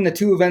didn't win the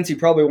two events he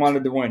probably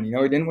wanted to win. He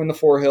didn't win the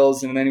Four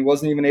Hills, and then he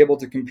wasn't even able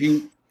to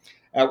compete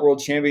at World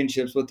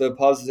Championships with the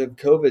positive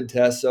COVID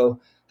test. So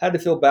had to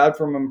feel bad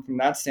for him from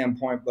that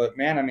standpoint. But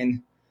man, I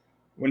mean,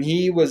 when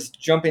he was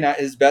jumping at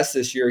his best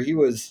this year, he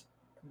was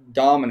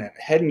dominant,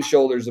 head and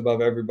shoulders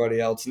above everybody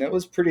else, and it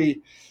was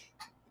pretty,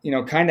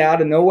 kind of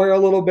out of nowhere a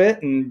little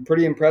bit and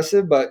pretty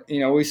impressive. But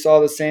we saw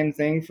the same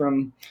thing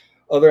from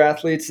other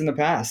athletes in the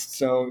past,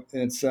 so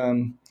it's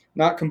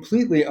not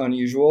completely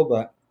unusual,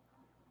 but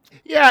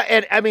Yeah,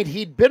 and I mean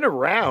he'd been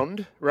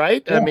around,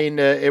 right? I yeah. mean,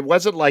 it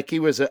wasn't like he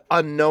was an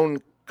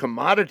unknown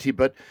commodity.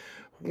 But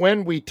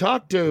when we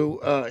talked to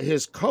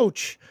his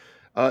coach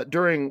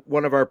during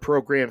one of our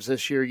programs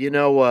this year,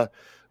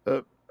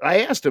 I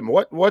asked him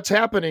what's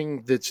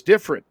happening that's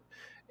different,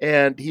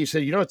 and he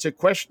said, it's a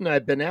question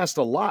I've been asked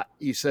a lot.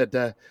 He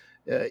said,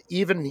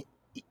 even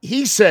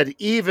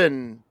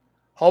even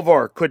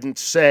Halvor couldn't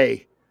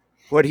say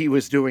what he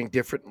was doing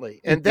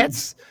differently, and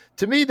that's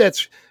to me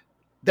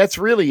that's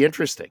really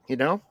interesting.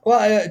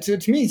 Well,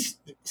 to me,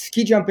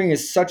 ski jumping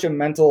is such a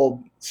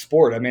mental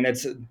sport. I mean,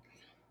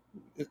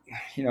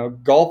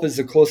 golf is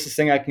the closest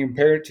thing I can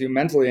compare it to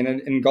mentally. And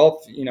in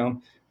golf,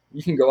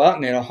 you can go out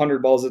and hit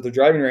 100 balls at the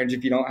driving range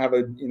if you don't have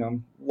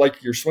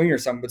like your swing or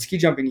something. But ski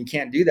jumping, you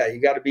can't do that. You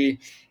got to be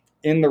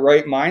in the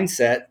right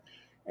mindset.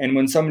 And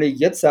when somebody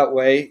gets that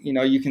way,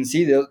 you can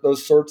see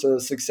those sorts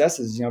of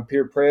successes.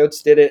 Peter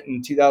Preutz did it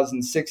in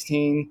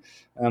 2016.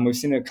 We've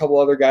seen a couple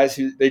other guys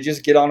who they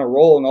just get on a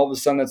roll, and all of a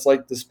sudden it's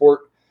like the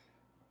sport.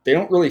 They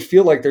don't really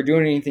feel like they're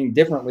doing anything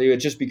differently. It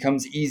just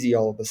becomes easy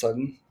all of a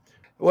sudden.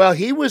 Well,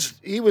 he was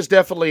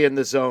definitely in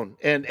the zone,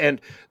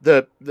 and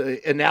the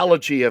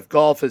analogy of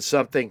golf is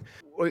something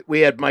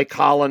we had Mike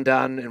Holland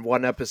on in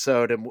one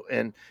episode,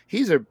 and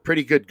he's a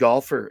pretty good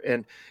golfer,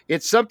 and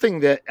it's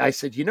something that I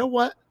said, you know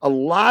what, a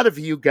lot of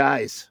you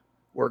guys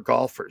were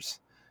golfers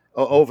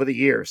over the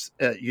years,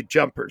 you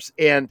jumpers,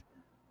 and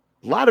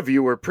a lot of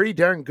you were pretty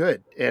darn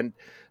good, and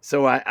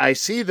so I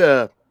see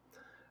the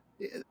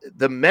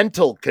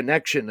mental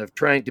connection of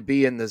trying to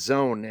be in the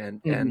zone,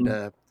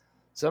 and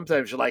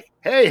sometimes you're like,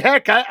 hey,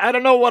 heck, I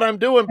don't know what I'm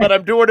doing, but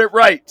I'm doing it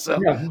right. So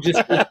Yeah,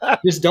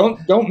 just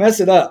don't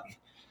mess it up.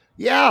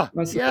 yeah,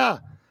 Mess it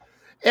up.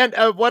 yeah.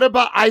 And what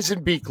about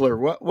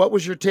Eisenbichler? What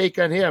was your take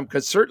on him?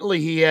 Because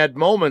certainly he had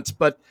moments,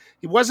 but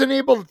he wasn't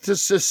able to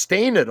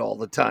sustain it all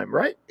the time,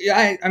 right?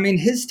 Yeah, I mean,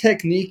 his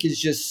technique is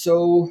just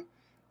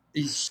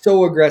he's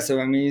so aggressive.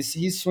 I mean,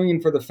 he's swinging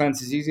for the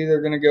fences. He's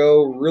either going to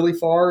go really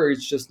far or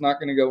he's just not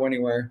going to go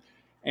anywhere.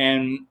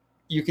 And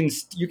you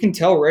can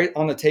tell right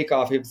on the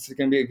takeoff if it's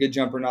going to be a good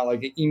jump or not.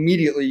 Like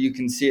immediately you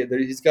can see it.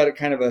 He's got a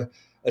kind of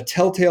a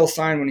telltale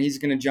sign when he's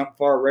going to jump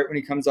far. Right when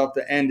he comes off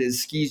the end,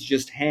 his skis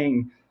just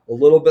hang a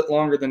little bit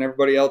longer than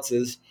everybody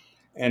else's,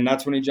 and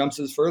that's when he jumps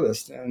his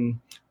furthest.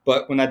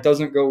 But when that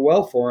doesn't go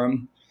well for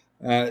him,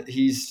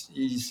 he's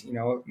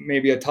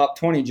maybe a top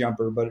 20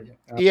 jumper. But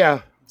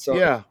Yeah, so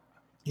yeah.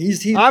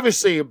 he's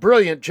Obviously a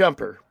brilliant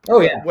jumper. Oh,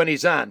 yeah. When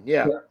he's on,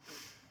 yeah.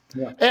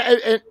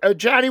 Yeah. And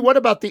Johnny, what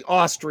about the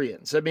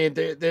Austrians? I mean,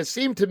 there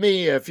seemed to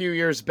me a few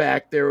years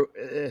back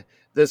the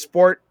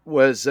sport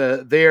was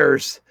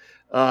theirs,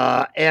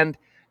 and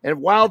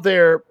while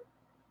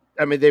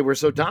they were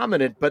so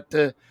dominant,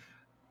 but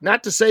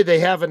not to say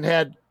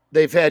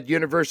they've had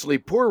universally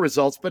poor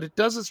results, but it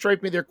doesn't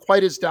strike me they're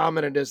quite as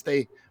dominant as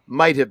they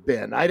might have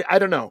been. I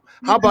don't know.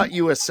 How about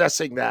you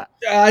assessing that?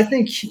 I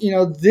think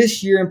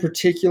this year in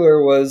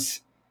particular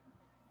was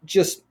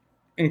just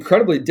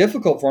incredibly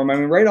difficult for them. I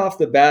mean, right off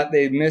the bat,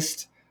 they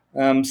missed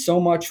so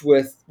much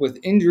with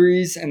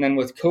injuries, and then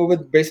with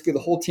COVID, basically the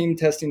whole team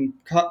testing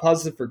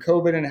positive for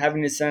COVID and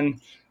having to send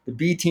the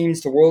B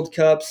teams to World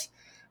Cups.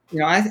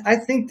 I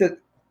think that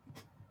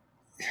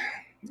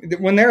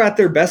when they're at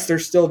their best, they're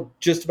still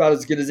just about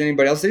as good as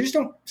anybody else. They just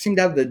don't seem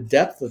to have the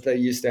depth that they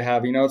used to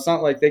have. It's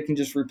not like they can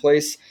just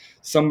replace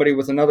somebody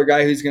with another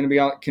guy who's going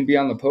to can be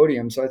on the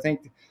podium. So I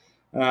think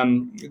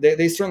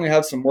they certainly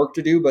have some work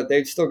to do, but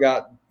they've still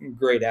got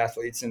great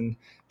athletes, and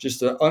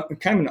just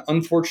kind of an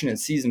unfortunate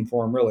season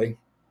for them, really.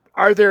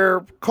 Are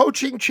there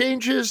coaching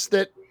changes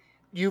that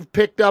you've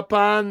picked up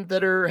on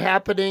that are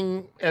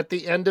happening at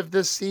the end of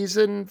this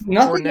season?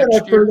 Nothing that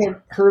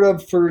I've heard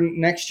of for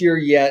next year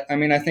yet. I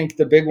mean, I think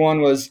the big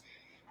one was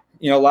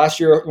last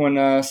year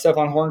when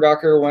Stefan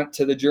Horngacher went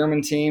to the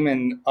German team,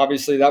 and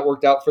obviously that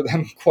worked out for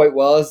them quite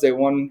well as they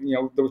won,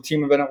 the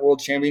team event at World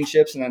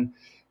Championships. And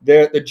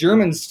then the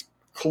Germans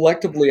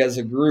collectively as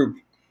a group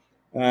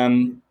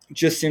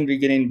just seem to be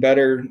getting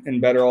better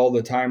and better all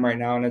the time right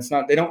now. And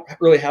they don't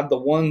really have the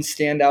one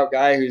standout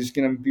guy who's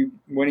going to be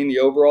winning the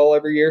overall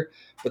every year,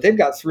 but they've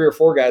got 3 or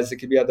 4 guys that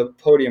could be at the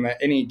podium at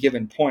any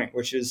given point,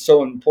 which is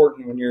so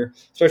important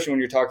especially when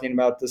you're talking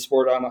about the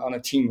sport on a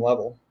team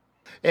level.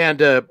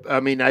 And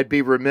I'd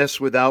be remiss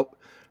without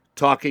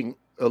talking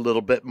a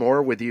little bit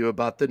more with you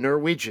about the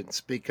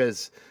Norwegians,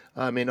 because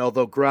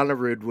although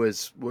Granerud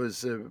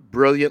was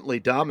brilliantly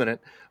dominant,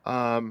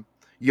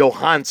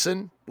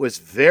 Johansson was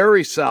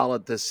very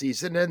solid this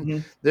season,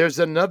 and there's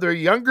another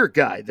younger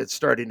guy that's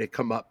starting to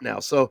come up now.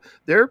 So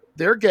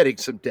they're getting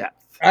some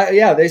depth.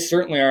 Yeah, they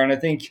certainly are. And I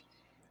think,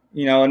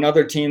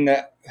 another team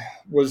that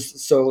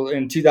was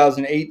in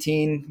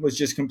 2018 was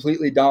just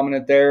completely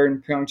dominant there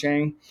in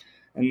Pyeongchang.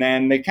 And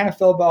then they kind of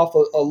fell off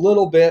a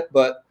little bit,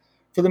 but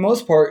for the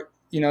most part,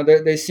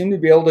 they seem to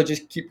be able to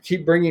just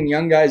keep bringing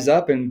young guys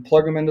up and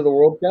plug them into the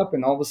World Cup,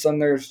 and all of a sudden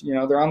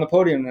they're on the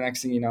podium the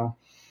next thing you know.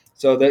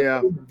 So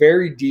they're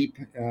very deep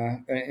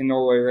in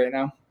Norway right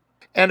now.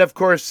 And of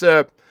course,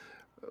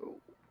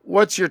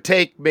 what's your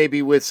take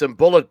maybe with some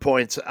bullet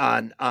points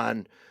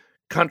on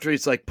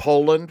countries like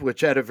Poland,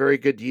 which had a very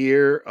good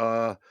year,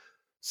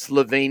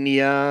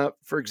 Slovenia,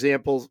 for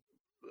example,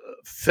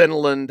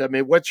 Finland?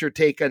 What's your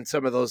take on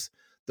some of those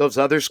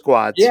other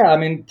squads? Yeah,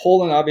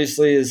 Poland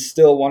obviously is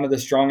still one of the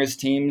strongest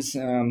teams.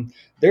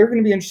 They're going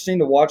to be interesting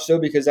to watch, though,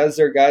 because as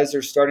their guys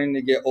are starting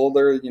to get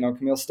older,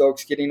 Camille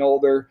Stokes getting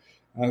older,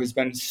 who's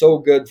been so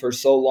good for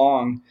so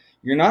long,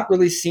 you're not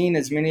really seeing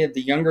as many of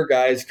the younger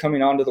guys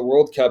coming onto the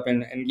World Cup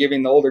and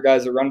giving the older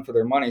guys a run for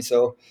their money.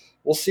 So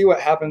we'll see what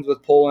happens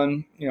with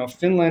Poland.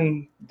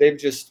 Finland, they've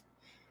just,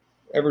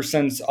 ever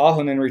since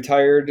Ahonen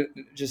retired,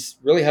 just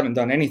really haven't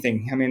done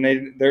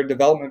anything. Their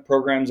development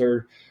programs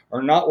are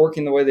not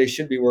working the way they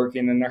should be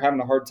working, and they're having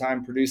a hard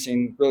time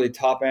producing really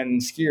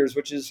top-end skiers,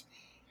 which is,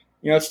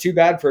 it's too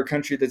bad for a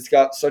country that's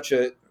got such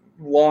a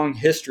long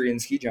history in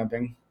ski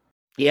jumping.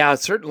 Yeah, it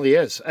certainly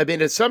is.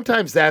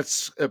 Sometimes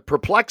that's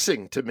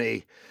perplexing to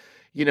me,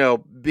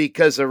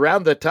 because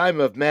around the time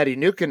of Matti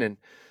Nykänen,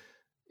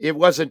 it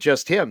wasn't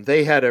just him.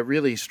 They had a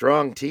really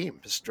strong team,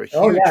 just a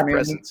huge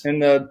presence. In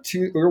the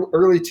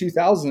early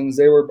 2000s,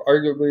 they were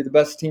arguably the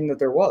best team that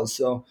there was.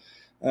 So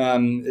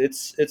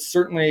it's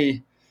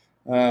certainly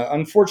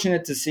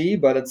unfortunate to see,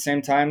 but at the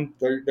same time,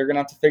 they're going to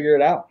have to figure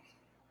it out.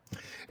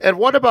 And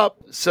what about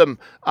some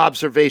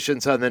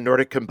observations on the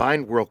Nordic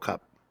Combined World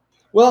Cup?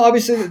 Well,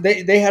 obviously,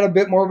 they had a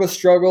bit more of a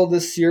struggle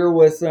this year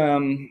with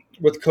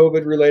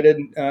COVID-related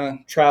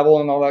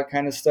travel and all that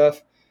kind of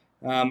stuff.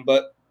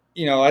 But,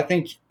 I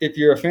think if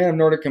you're a fan of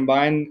Nordic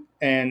Combined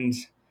and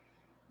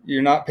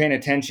you're not paying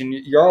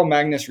attention, Jarl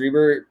Magnus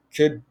Rieber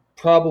could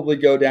probably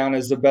go down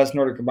as the best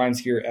Nordic Combined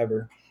skier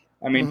ever.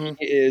 He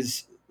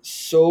is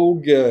so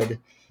good.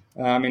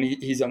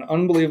 He's an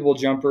unbelievable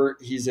jumper.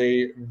 He's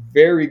a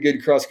very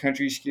good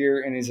cross-country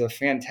skier, and he's a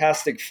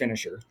fantastic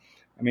finisher.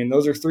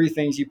 Those are 3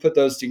 things. You put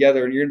those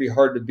together, and you're going to be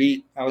hard to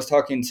beat. I was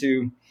talking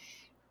to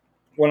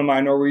one of my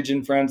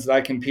Norwegian friends that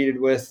I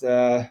competed with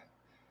 2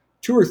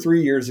 or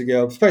 3 years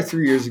ago. It was probably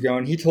 3 years ago,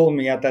 and he told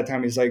me at that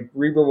time, he's like,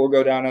 Rieber will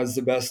go down as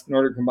the best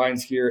Nordic Combined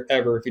skier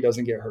ever if he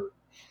doesn't get hurt.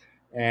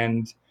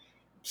 And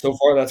so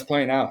far, that's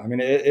playing out.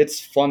 It's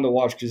fun to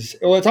watch because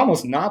 – it's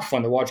almost not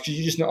fun to watch because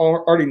you just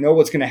already know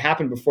what's going to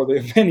happen before the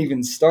event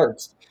even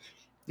starts.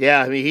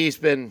 Yeah, he's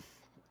been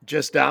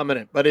just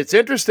dominant. But it's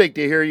interesting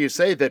to hear you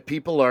say that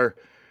people are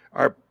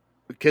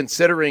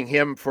considering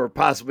him for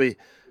possibly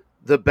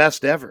the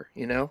best ever,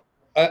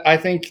 I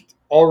think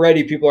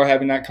already people are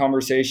having that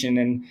conversation,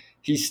 and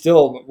he's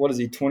still,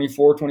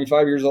 24,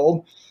 25 years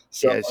old?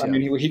 So, yeah,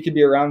 he could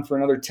be around for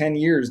another 10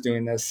 years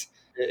doing this.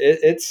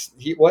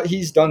 What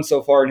he's done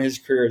so far in his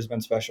career has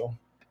been special.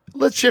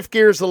 Let's shift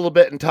gears a little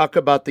bit and talk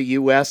about the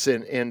U.S.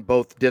 in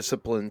both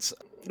disciplines.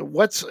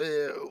 What's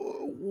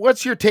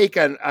your take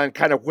on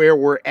kind of where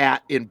we're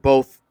at in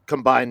both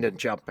combined and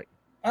jumping?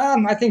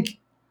 I think,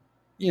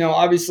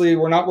 obviously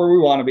we're not where we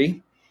want to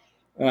be.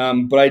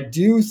 But I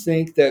do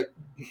think that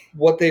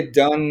what they've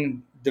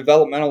done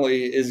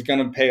developmentally is going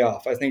to pay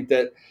off. I think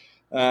that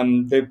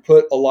they've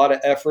put a lot of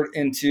effort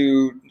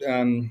into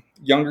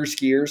younger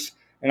skiers.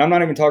 And I'm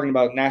not even talking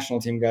about national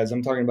team guys.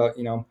 I'm talking about,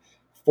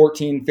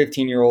 14,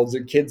 15-year-olds,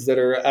 kids that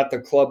are at the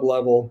club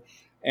level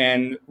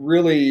and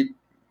really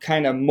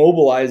kind of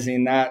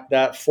mobilizing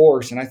that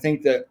force. And I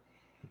think that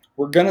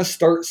we're going to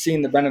start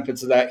seeing the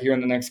benefits of that here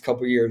in the next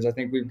couple of years. I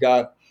think we've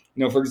got,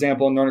 for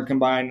example, in Nordic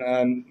Combined,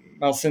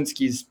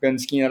 Malsinski's been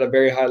skiing at a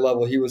very high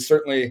level. He was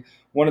certainly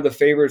one of the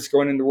favorites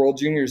going into World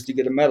Juniors to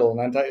get a medal.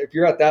 And if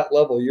you're at that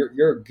level,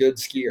 you're a good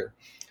skier.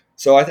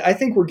 So I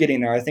think we're getting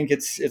there. I think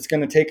it's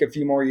going to take a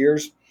few more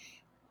years.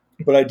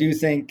 But I do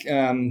think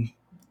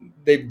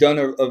they've done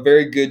a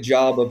very good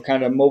job of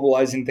kind of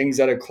mobilizing things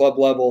at a club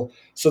level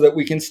so that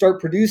we can start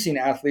producing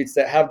athletes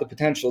that have the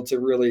potential to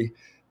really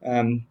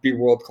be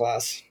world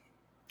class.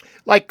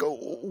 Like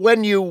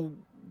when you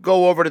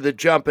go over to the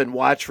jump and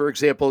watch, for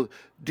example,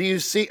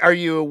 are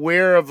you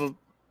aware of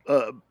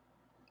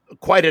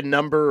quite a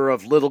number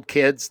of little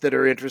kids that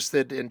are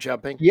interested in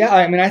jumping? Yeah,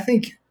 I mean, I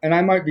think, and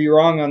I might be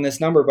wrong on this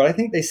number, but I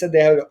think they said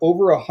they had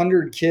over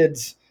 100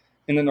 kids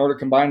in the Nordic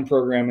Combined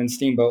program in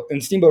Steamboat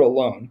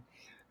alone.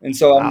 And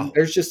so Wow.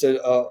 there's just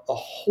a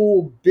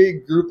whole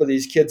big group of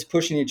these kids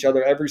pushing each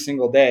other every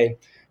single day.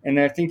 And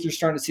I think you're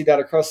starting to see that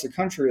across the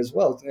country as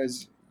well,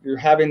 as you're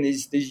having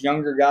these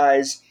younger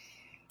guys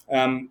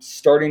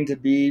starting to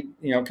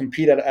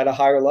compete at a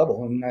higher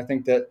level. And I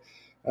think that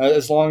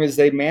as long as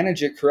they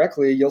manage it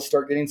correctly, you'll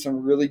start getting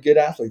some really good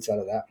athletes out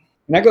of that.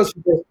 And that goes for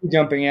both ski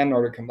jumping and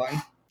Nordic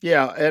Combined.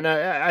 Yeah, and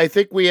I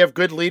think we have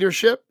good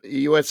leadership.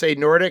 USA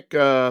Nordic,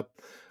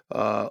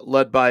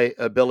 led by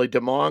Billy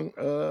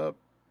DeMong,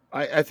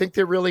 I think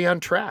they're really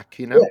on track,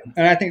 Yeah.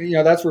 And I think,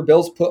 that's where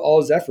Bill's put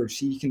all his efforts.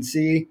 He can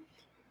see,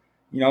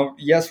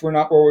 yes, we're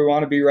not where we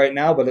want to be right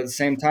now, but at the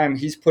same time,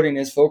 he's putting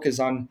his focus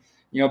on,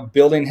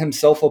 building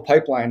himself a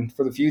pipeline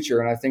for the future.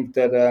 And I think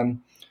that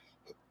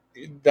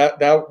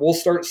that we'll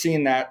start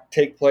seeing that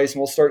take place, and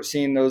we'll start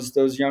seeing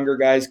those younger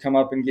guys come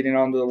up and getting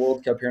onto the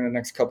World Cup here in the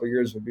next couple of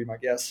years would be my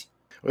guess.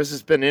 This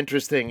has been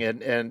interesting,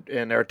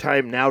 and our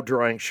time now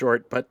drawing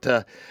short. But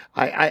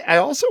I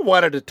also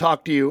wanted to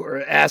talk to you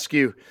or ask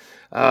you.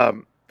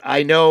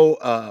 I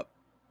know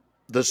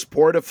the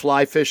sport of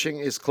fly fishing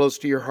is close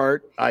to your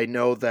heart. I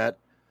know that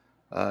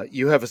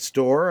you have a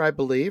store, I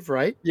believe,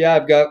 right? Yeah,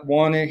 I've got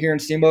one here in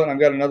Steamboat, and I've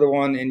got another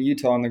one in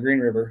Utah on the Green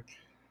River.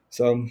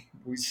 So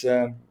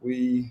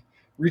we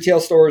retail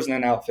stores and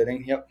then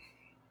outfitting. Yep.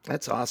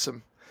 That's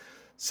awesome.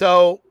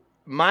 So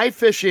my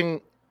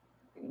fishing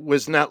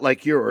was not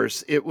like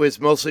yours. It was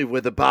mostly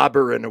with a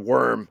bobber and a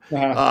worm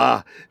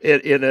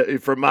in a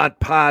Vermont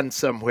pond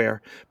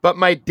somewhere. But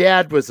my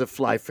dad was a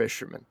fly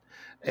fisherman.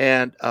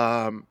 And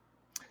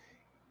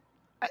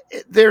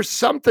there's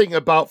something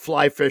about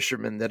fly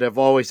fishermen that have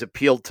always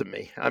appealed to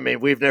me. I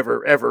mean, we've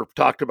never, ever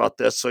talked about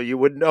this, so you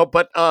wouldn't know.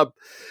 But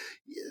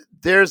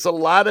there's a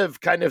lot of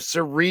kind of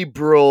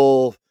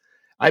cerebral,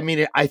 I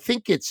mean, I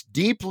think it's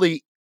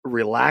deeply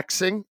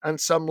relaxing on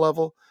some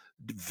level,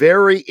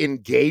 very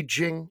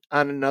engaging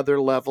on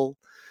another level.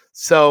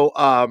 So,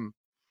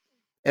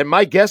 and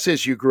my guess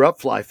is you grew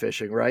up fly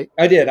fishing, right?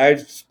 I did.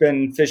 I've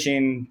been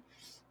fishing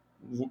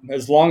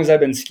as long as I've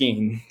been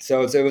skiing.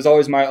 So it was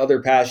always my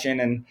other passion.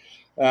 And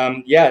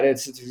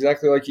it's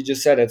exactly like you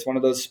just said. It's one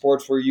of those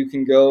sports where you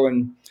can go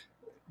and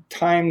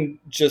time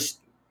just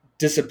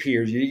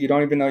disappears. You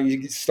don't even know.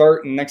 You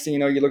start, and next thing you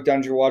know, you look down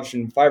at your watch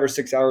and 5 or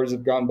 6 hours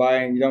have gone by,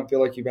 and you don't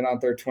feel like you've been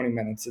out there 20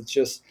 minutes. It's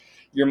just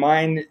your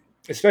mind,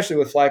 especially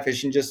with fly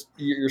fishing, just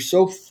you're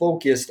so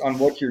focused on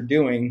what you're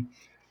doing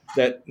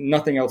that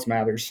nothing else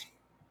matters.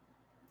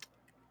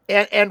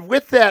 And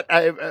with that,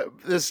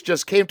 this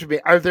just came to me.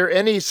 Are there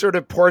any sort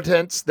of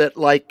portents that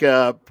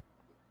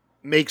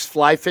makes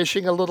fly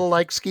fishing a little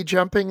like ski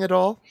jumping at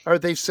all? Are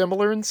they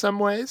similar in some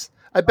ways?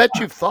 I bet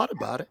you've thought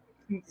about it.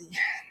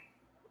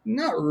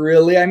 Not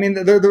really. I mean,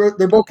 they're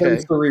both very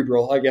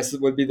cerebral, I guess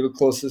it would be the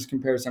closest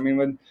comparison. I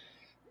mean,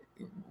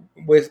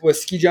 with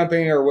ski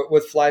jumping or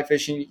with fly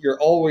fishing, you're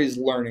always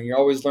learning. You're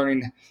always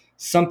learning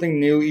something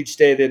new each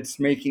day that's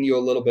making you a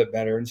little bit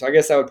better. And so I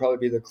guess that would probably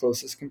be the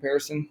closest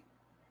comparison.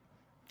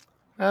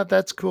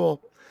 That's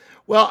cool.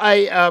 Well,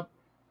 I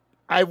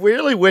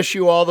really wish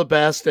you all the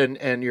best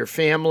and your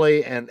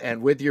family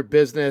and with your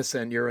business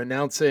and your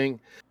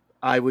announcing.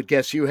 I would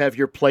guess you have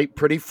your plate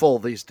pretty full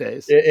these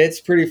days. It's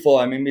pretty full.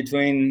 I mean,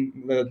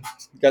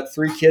 got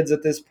 3 kids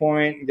at this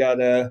point, got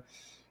the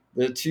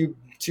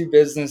two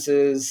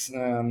businesses,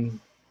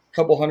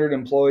 couple hundred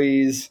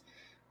employees.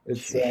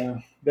 It's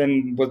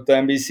then with the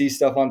NBC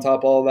stuff on top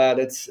of all that,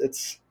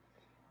 it's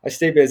I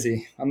stay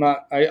busy.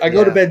 I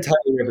go to bed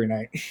tired every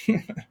night.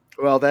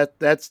 Well,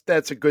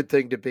 that's a good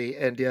thing to be.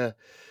 And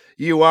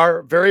you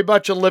are very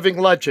much a living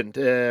legend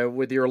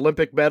with your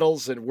Olympic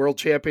medals and world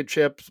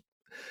championships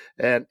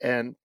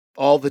and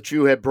all that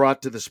you have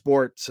brought to the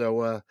sport.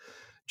 So,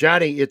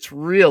 Johnny, it's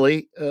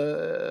really,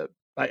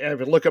 I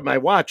look at my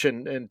watch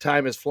and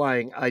time is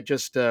flying. I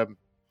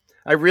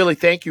really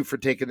thank you for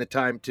taking the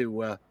time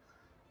to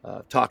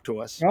talk to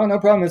us. Oh, no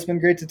problem. It's been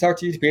great to talk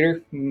to you,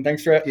 Peter. And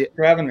thanks for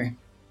having me.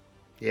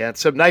 Yeah, and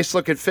some nice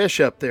looking fish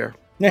up there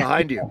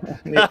behind you.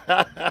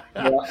 Yeah.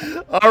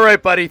 All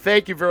right, buddy.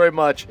 Thank you very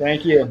much.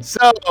 Thank you.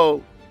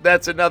 So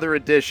that's another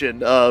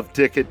edition of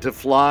Ticket to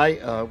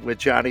Fly with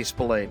Johnny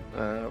Spillane.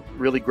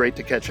 Really great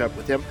to catch up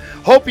with him.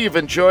 Hope you've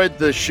enjoyed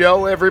the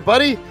show,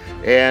 everybody.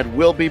 And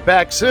we'll be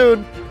back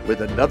soon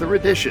with another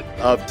edition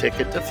of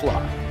Ticket to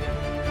Fly.